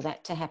enable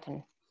that to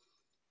happen?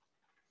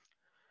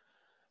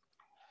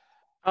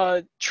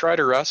 Try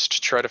to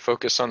rest, try to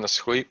focus on the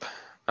sleep,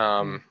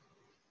 and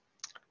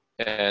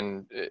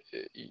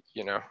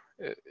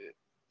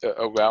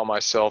allow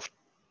myself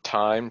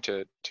time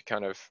to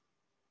kind of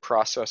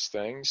process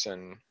things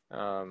and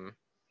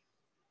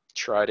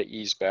try to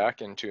ease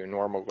back into a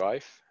normal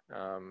life.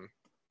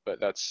 But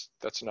that's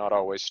not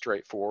always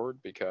straightforward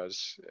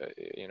because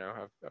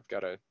I've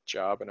got a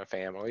job and a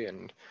family,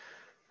 and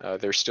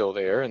they're still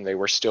there, and they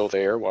were still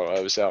there while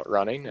I was out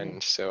running,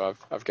 and so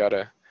I've got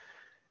to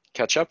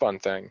catch up on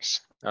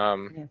things.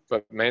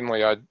 But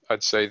mainly,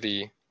 I'd say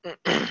the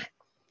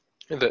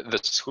the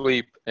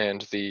sleep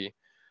and the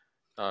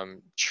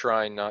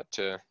trying not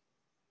to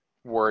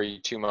worry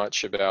too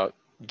much about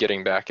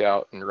getting back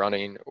out and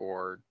running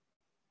or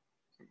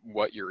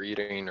what you're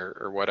eating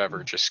or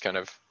whatever. Just kind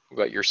of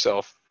let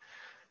yourself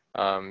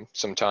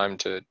some time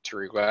to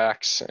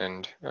relax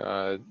and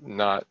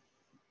not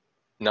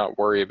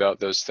worry about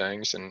those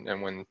things.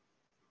 And when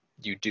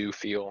you do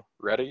feel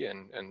ready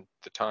and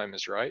the time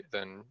is right,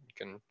 then you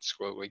can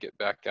slowly get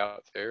back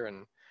out there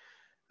and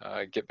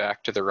get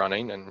back to the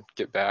running and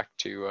get back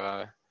to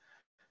a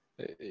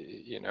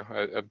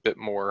bit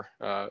more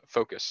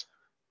focus.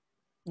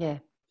 Yeah.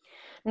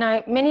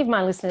 Now, many of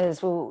my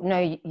listeners will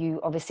know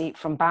you obviously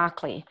from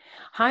Barkley.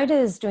 How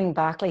does doing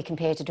Barkley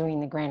compare to doing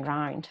the Grand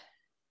Round?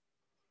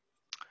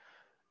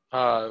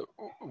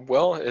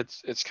 Well,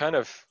 it's kind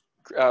of.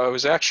 I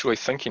was actually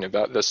thinking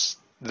about this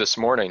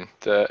morning.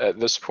 That at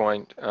this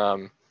point,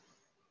 I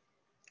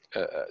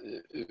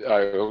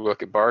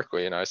look at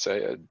Barkley and I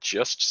say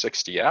just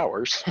 60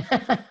 hours,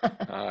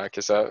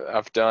 because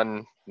I've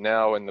done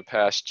now in the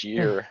past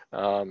year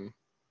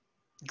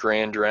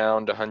Grand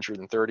Round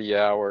 130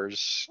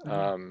 hours,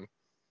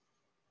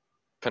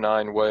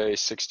 Pennine Way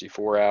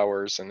 64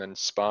 hours, and then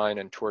Spine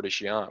and Tour de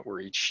Géant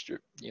were each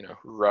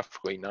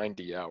roughly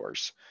 90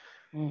 hours.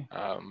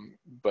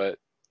 But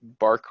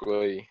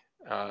Barkley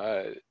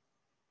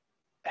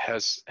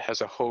has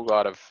a whole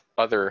lot of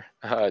other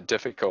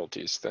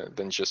difficulties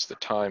than just the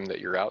time that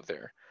you're out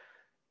there,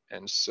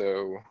 and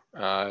so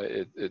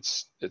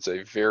it's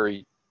a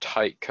very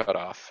tight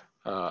cutoff.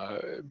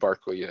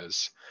 Barkley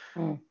is,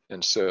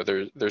 and so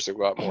there's a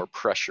lot more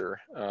pressure,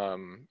 a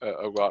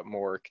lot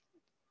more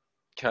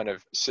kind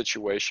of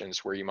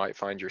situations where you might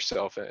find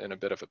yourself in a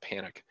bit of a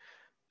panic.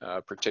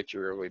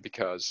 Particularly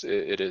because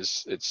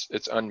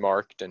it's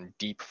unmarked and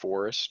deep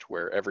forest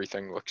where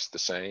everything looks the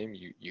same.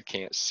 You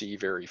can't see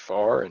very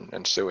far,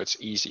 and so it's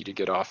easy to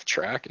get off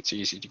track. It's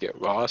easy to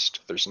get lost.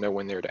 There's no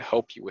one there to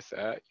help you with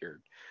that. You're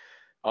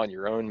on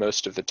your own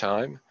most of the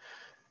time,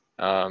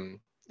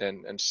 and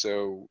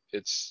so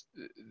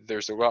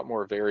there's a lot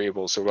more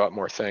variables, a lot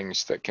more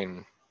things that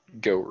can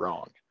go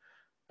wrong.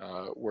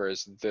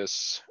 Whereas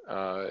this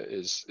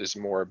is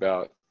more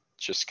about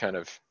just kind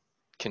of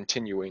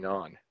continuing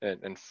on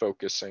and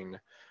focusing,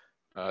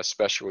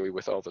 especially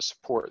with all the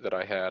support that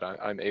I had,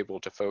 I'm able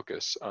to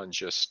focus on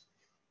just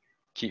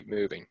keep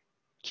moving,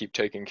 keep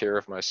taking care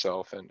of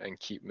myself and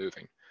keep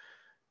moving.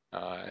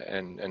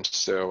 And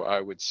so I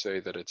would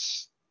say that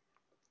it's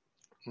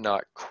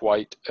not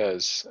quite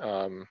as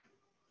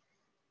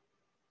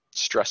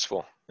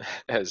stressful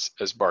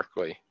as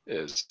Barkley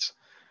is.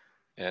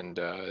 And,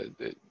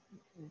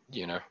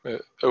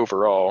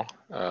 overall,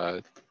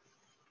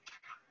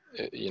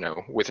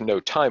 with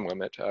no time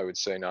limit, I would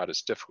say not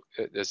as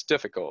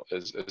difficult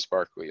as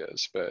Barkley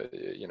is, but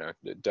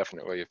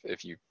definitely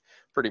if you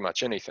pretty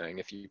much anything,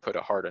 if you put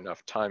a hard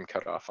enough time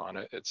cutoff on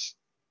it, it's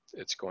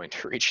going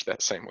to reach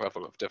that same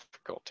level of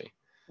difficulty.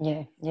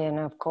 Yeah,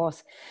 no, of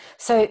course.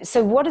 So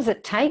what does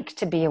it take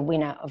to be a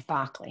winner of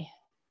Barkley?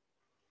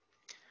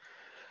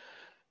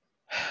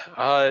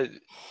 Uh,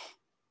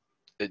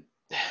 it,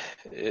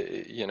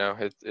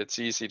 it's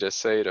easy to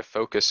say to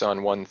focus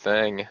on one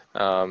thing,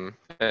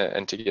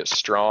 and to get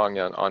strong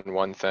on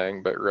one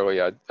thing, but really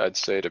I'd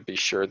say to be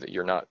sure that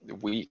you're not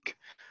weak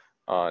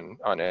on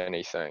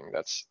anything.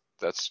 That's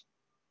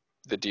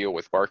the deal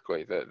with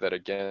Barkley, that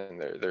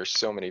again, there's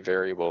so many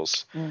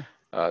variables,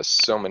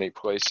 so many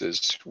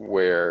places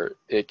where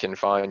it can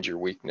find your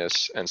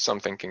weakness and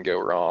something can go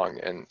wrong,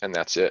 and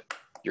that's it.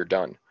 You're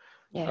done.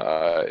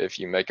 Yeah. If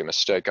you make a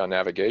mistake on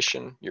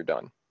navigation, you're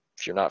done.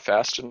 If you're not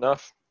fast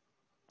enough,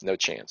 no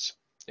chance.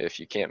 If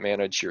you can't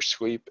manage your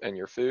sleep and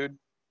your food,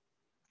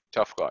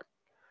 tough luck.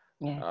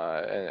 Yeah.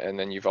 And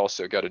then you've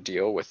also got to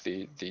deal with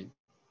the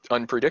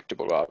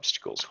unpredictable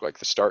obstacles, like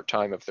the start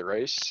time of the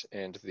race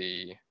and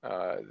the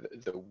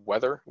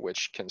weather,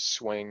 which can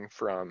swing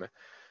from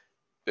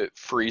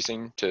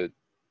freezing to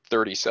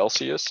 30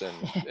 Celsius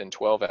in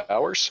 12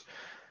 hours.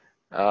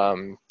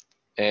 Um,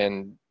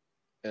 and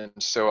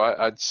so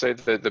I'd say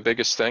that the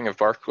biggest thing of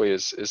Barkley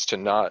is to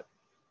not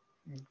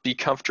be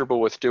comfortable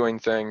with doing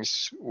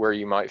things where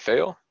you might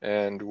fail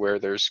and where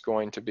there's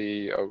going to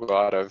be a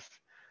lot of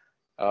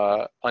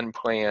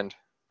unplanned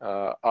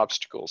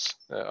obstacles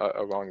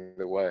along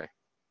the way,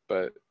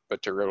 but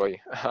to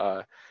really,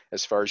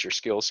 as far as your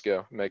skills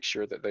go, make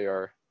sure that they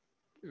are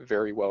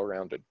very well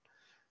rounded.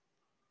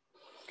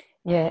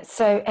 Yeah.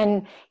 So,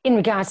 and in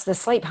regards to the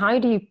sleep, how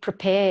do you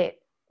prepare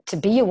to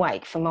be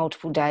awake for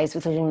multiple days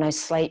with little no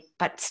sleep,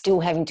 but still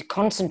having to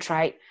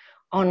concentrate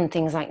on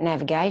things like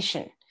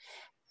navigation?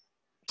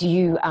 Do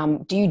you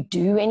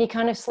do any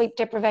kind of sleep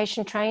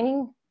deprivation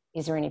training?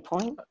 Is there any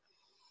point?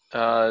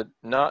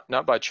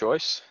 Not by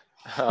choice,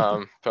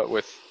 but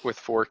with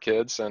 4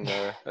 kids and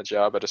a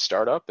job at a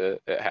startup,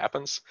 it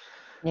happens.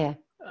 Yeah.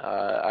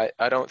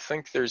 I don't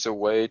think there's a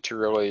way to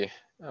really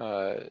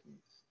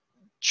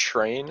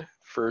train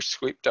for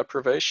sleep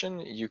deprivation.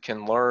 You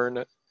can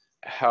learn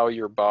how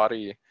your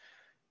body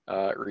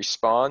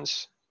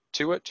responds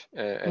to it,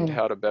 and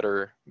how to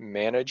better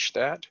manage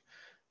that.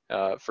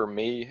 For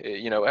me,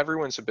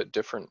 everyone's a bit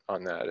different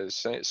on that.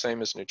 It's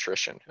same as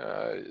nutrition.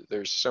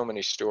 There's so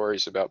many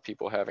stories about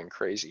people having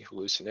crazy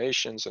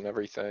hallucinations and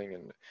everything,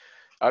 and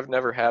I've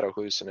never had a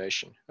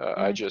hallucination.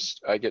 I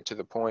get to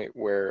the point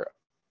where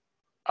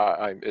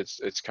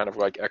it's kind of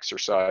like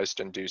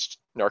exercise-induced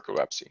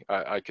narcolepsy.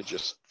 I could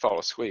just fall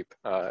asleep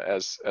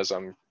as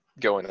I'm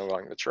going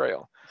along the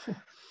trail,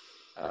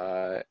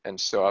 and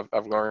so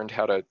I've learned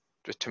how to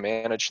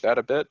manage that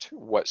a bit.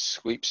 What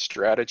sleep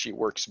strategy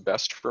works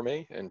best for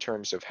me in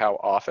terms of how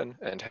often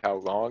and how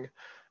long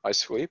I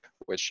sleep,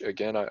 which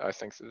again I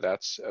think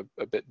that's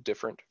a bit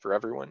different for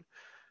everyone.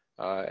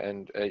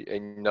 And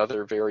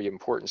another very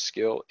important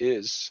skill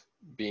is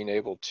being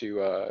able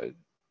to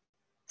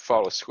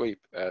fall asleep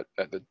at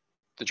the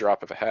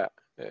drop of a hat.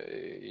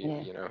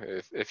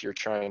 If you're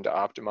trying to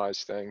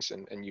optimize things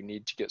and you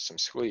need to get some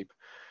sleep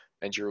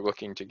and you're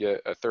looking to get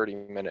a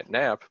 30-minute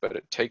nap, but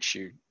it takes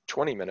you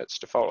 20 minutes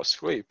to fall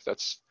asleep,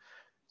 it's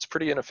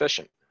pretty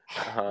inefficient.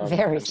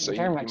 Very, and so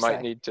very you much might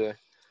so. need to,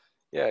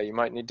 yeah, you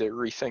might need to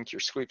rethink your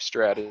sleep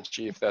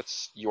strategy if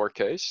that's your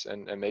case,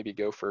 and maybe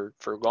go for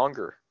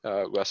longer,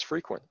 less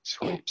frequent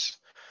sleeps.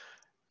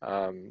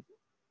 Um,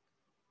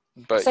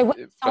 but So, but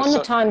on the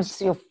so times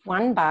you've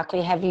won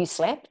Barkley, have you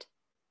slept?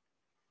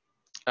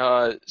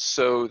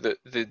 so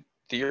the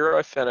year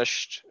I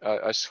finished,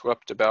 I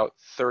slept about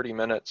 30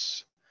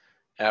 minutes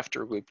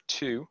after loop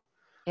 2.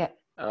 Yeah.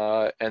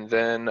 And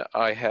then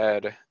I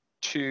had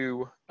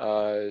 2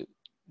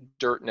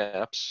 dirt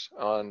naps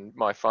on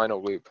my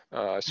final loop.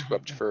 I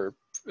slept for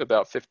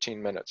about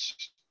 15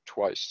 minutes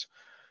twice,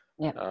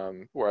 Yeah.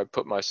 where I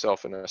put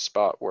myself in a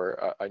spot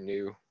where I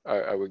knew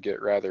I would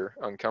get rather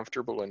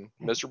uncomfortable and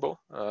miserable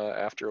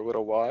after a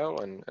little while,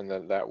 and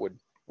then that would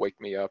wake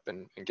me up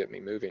and get me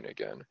moving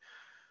again.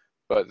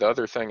 But the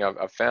other thing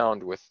I've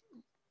found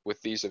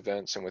with these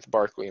events, and with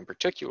Barkley in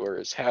particular,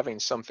 is having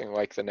something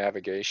like the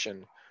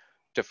navigation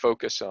to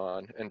focus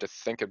on and to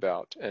think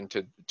about and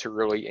to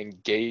really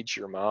engage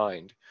your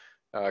mind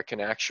can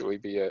actually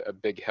be a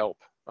big help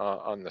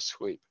on the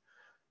sleep.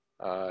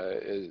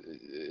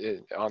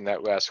 On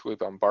that last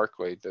loop on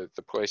Barkley, the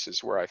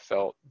places where I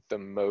felt the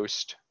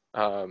most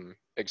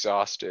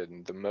exhausted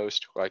and the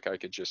most like I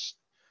could just,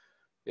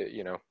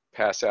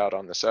 pass out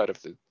on the side of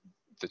the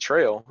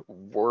trail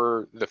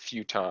were the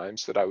few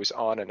times that I was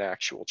on an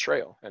actual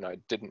trail and I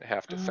didn't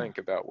have to think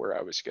about where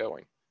I was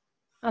going.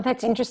 Oh,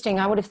 that's interesting.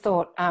 I would have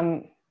thought,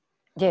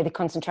 the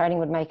concentrating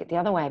would make it the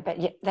other way, but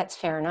yeah, that's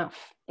fair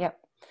enough. Yep.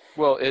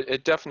 Well,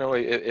 it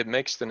definitely, it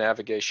makes the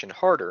navigation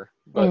harder,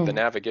 but the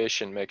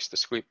navigation makes the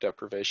sleep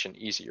deprivation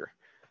easier.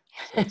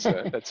 So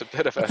it's a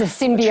bit of It's a a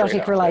symbiotic trade-off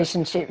there.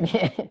 relationship.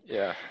 Yeah.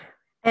 Yeah.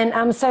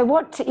 And so,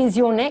 what is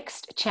your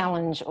next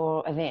challenge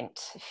or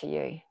event for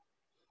you?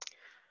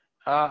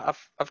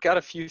 I've got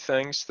a few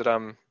things that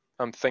I'm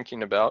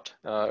thinking about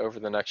over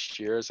the next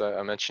year. As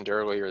I mentioned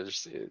earlier,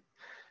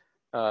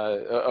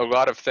 a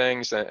lot of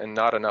things and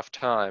not enough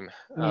time.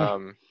 Yeah.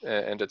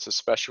 And it's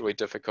especially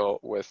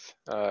difficult with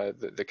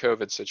the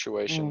COVID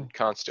situation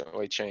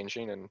constantly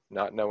changing and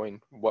not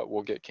knowing what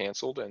will get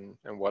canceled and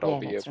what I'll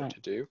be that's able right.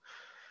 to do.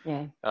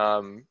 Yeah.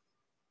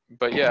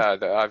 But yeah,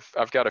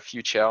 I've got a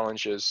few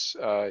challenges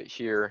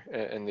here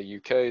in the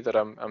UK that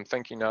I'm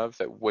thinking of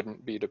that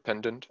wouldn't be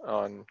dependent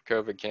on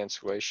COVID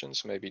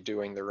cancellations. Maybe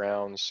doing the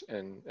rounds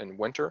in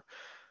winter,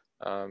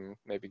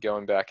 maybe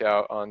going back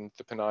out on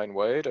the Pennine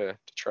Way to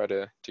try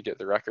to get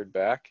the record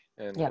back,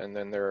 and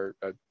then there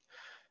are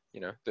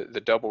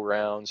the double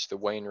rounds, the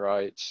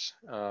Wainwrights,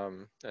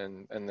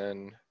 and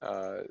then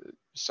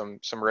some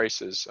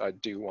races I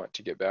do want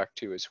to get back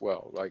to as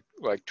well,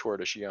 like Tour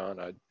de Gien.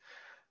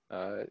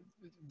 I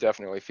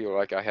definitely feel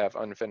like I have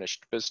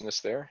unfinished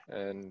business there,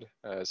 and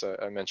as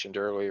I mentioned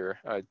earlier,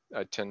 I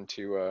tend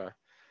to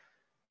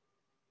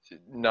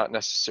not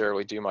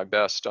necessarily do my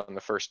best on the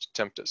first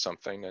attempt at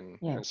something,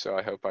 and so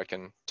I hope I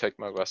can take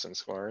my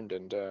lessons learned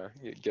and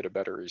get a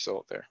better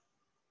result there.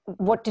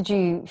 What did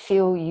you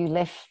feel you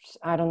left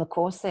out on the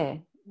course there?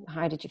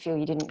 How did you feel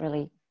you didn't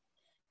really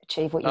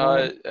achieve what you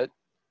wanted?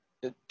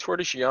 At Tour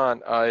de Gien,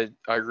 I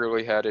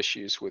really had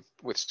issues with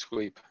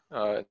sleep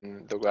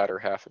in the latter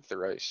half of the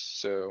race.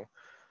 So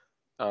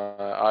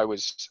I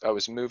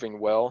was moving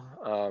well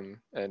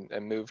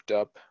and moved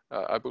up,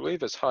 I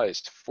believe as high as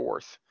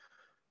fourth,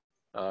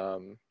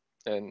 and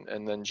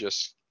then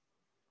just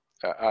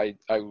I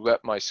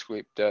let my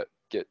sleep debt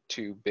get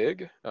too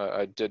big.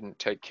 I didn't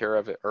take care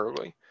of it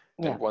early,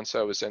 and once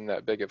I was in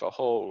that big of a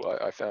hole,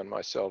 I found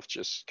myself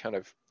just kind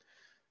of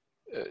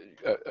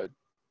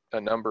a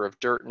number of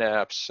dirt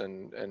naps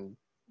and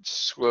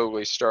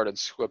slowly started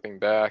slipping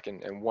back.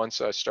 And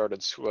once I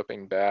started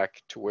slipping back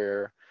to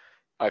where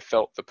I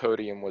felt the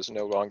podium was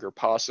no longer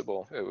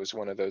possible, it was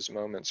one of those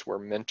moments where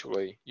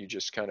mentally you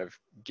just kind of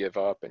give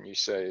up and you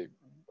say,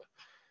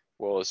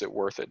 well, is it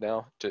worth it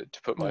now to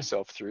put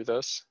myself through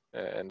this?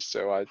 And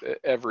so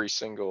every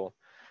single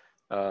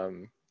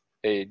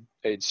aid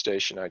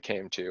station I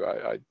came to,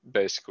 I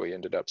basically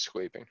ended up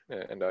sleeping,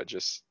 and I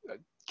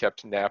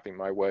kept napping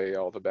my way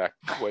all the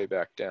way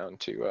back down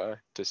to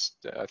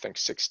I think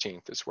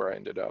 16th is where I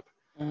ended up.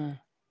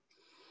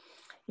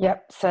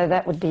 Yep. So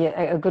that would be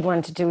a good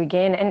one to do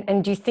again.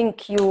 And do you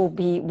think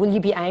will you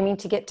be aiming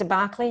to get to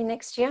Barkley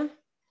next year,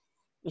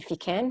 if you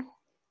can?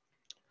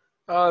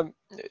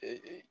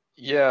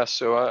 Yeah.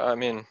 So I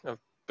mean, I've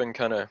been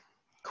kind of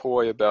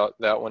coy about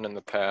that one in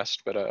the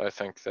past, but I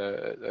think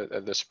that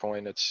at this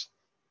point it's,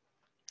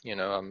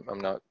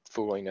 I'm not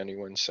fooling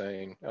anyone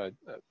saying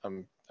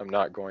I'm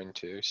not going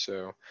to.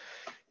 So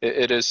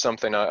it is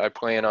something I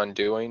plan on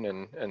doing,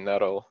 and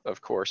that'll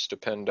of course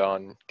depend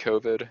on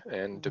COVID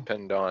and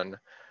depend on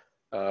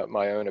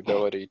my own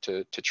ability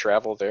to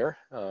travel there.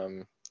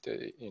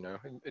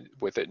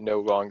 With it no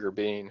longer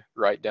being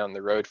right down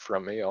the road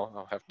from me,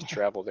 I'll have to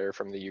travel there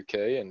from the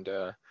UK and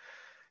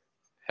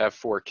have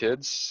 4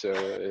 kids, so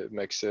it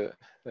makes it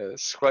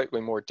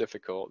slightly more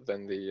difficult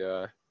than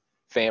the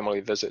family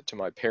visit to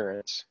my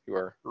parents, who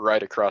are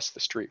right across the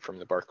street from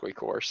the Barkley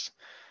course.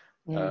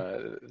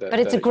 But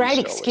it's a great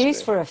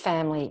excuse for a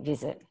family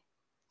visit.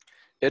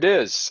 It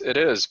is,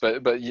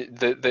 but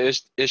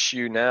the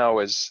issue now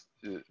is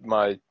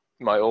my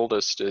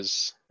oldest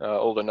is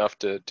old enough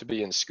to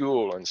be in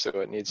school, and so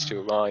it needs to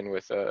align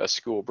with a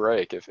school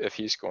break if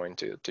he's going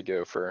to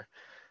go for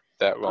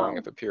that long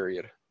of a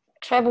period.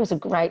 Travel's a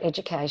great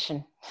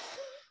education.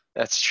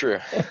 That's true.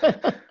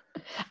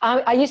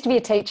 I used to be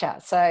a teacher,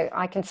 so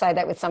I can say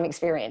that with some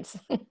experience.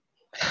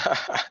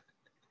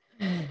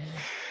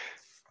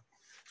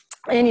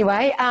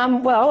 Anyway,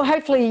 well,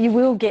 hopefully you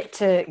will get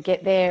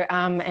there,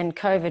 and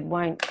COVID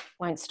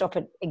won't stop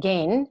it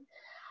again,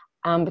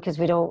 because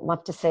we'd all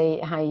love to see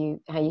how you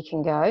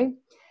can go.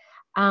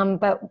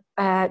 But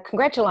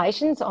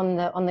congratulations on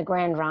the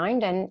Grand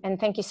Round, and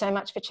thank you so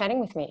much for chatting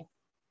with me.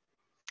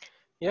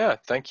 Yeah,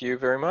 thank you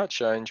very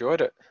much. I enjoyed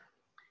it.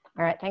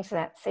 All right, thanks for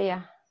that. See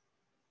ya.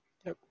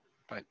 Yep,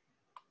 bye.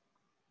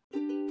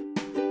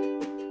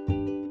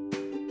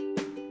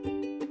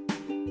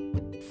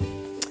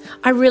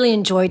 I really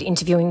enjoyed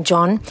interviewing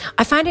John.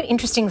 I find it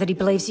interesting that he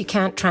believes you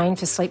can't train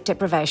for sleep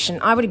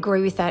deprivation. I would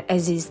agree with that,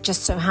 as is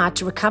just so hard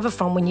to recover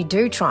from when you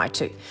do try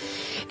to.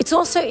 It's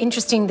also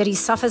interesting that he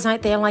suffers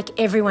out there like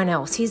everyone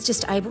else. He's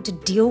just able to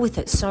deal with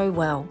it so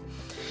well.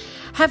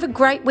 Have a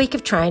great week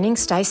of training.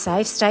 Stay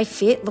safe, stay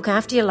fit, look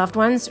after your loved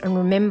ones, and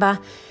remember,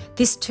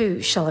 this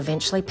too shall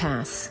eventually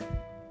pass.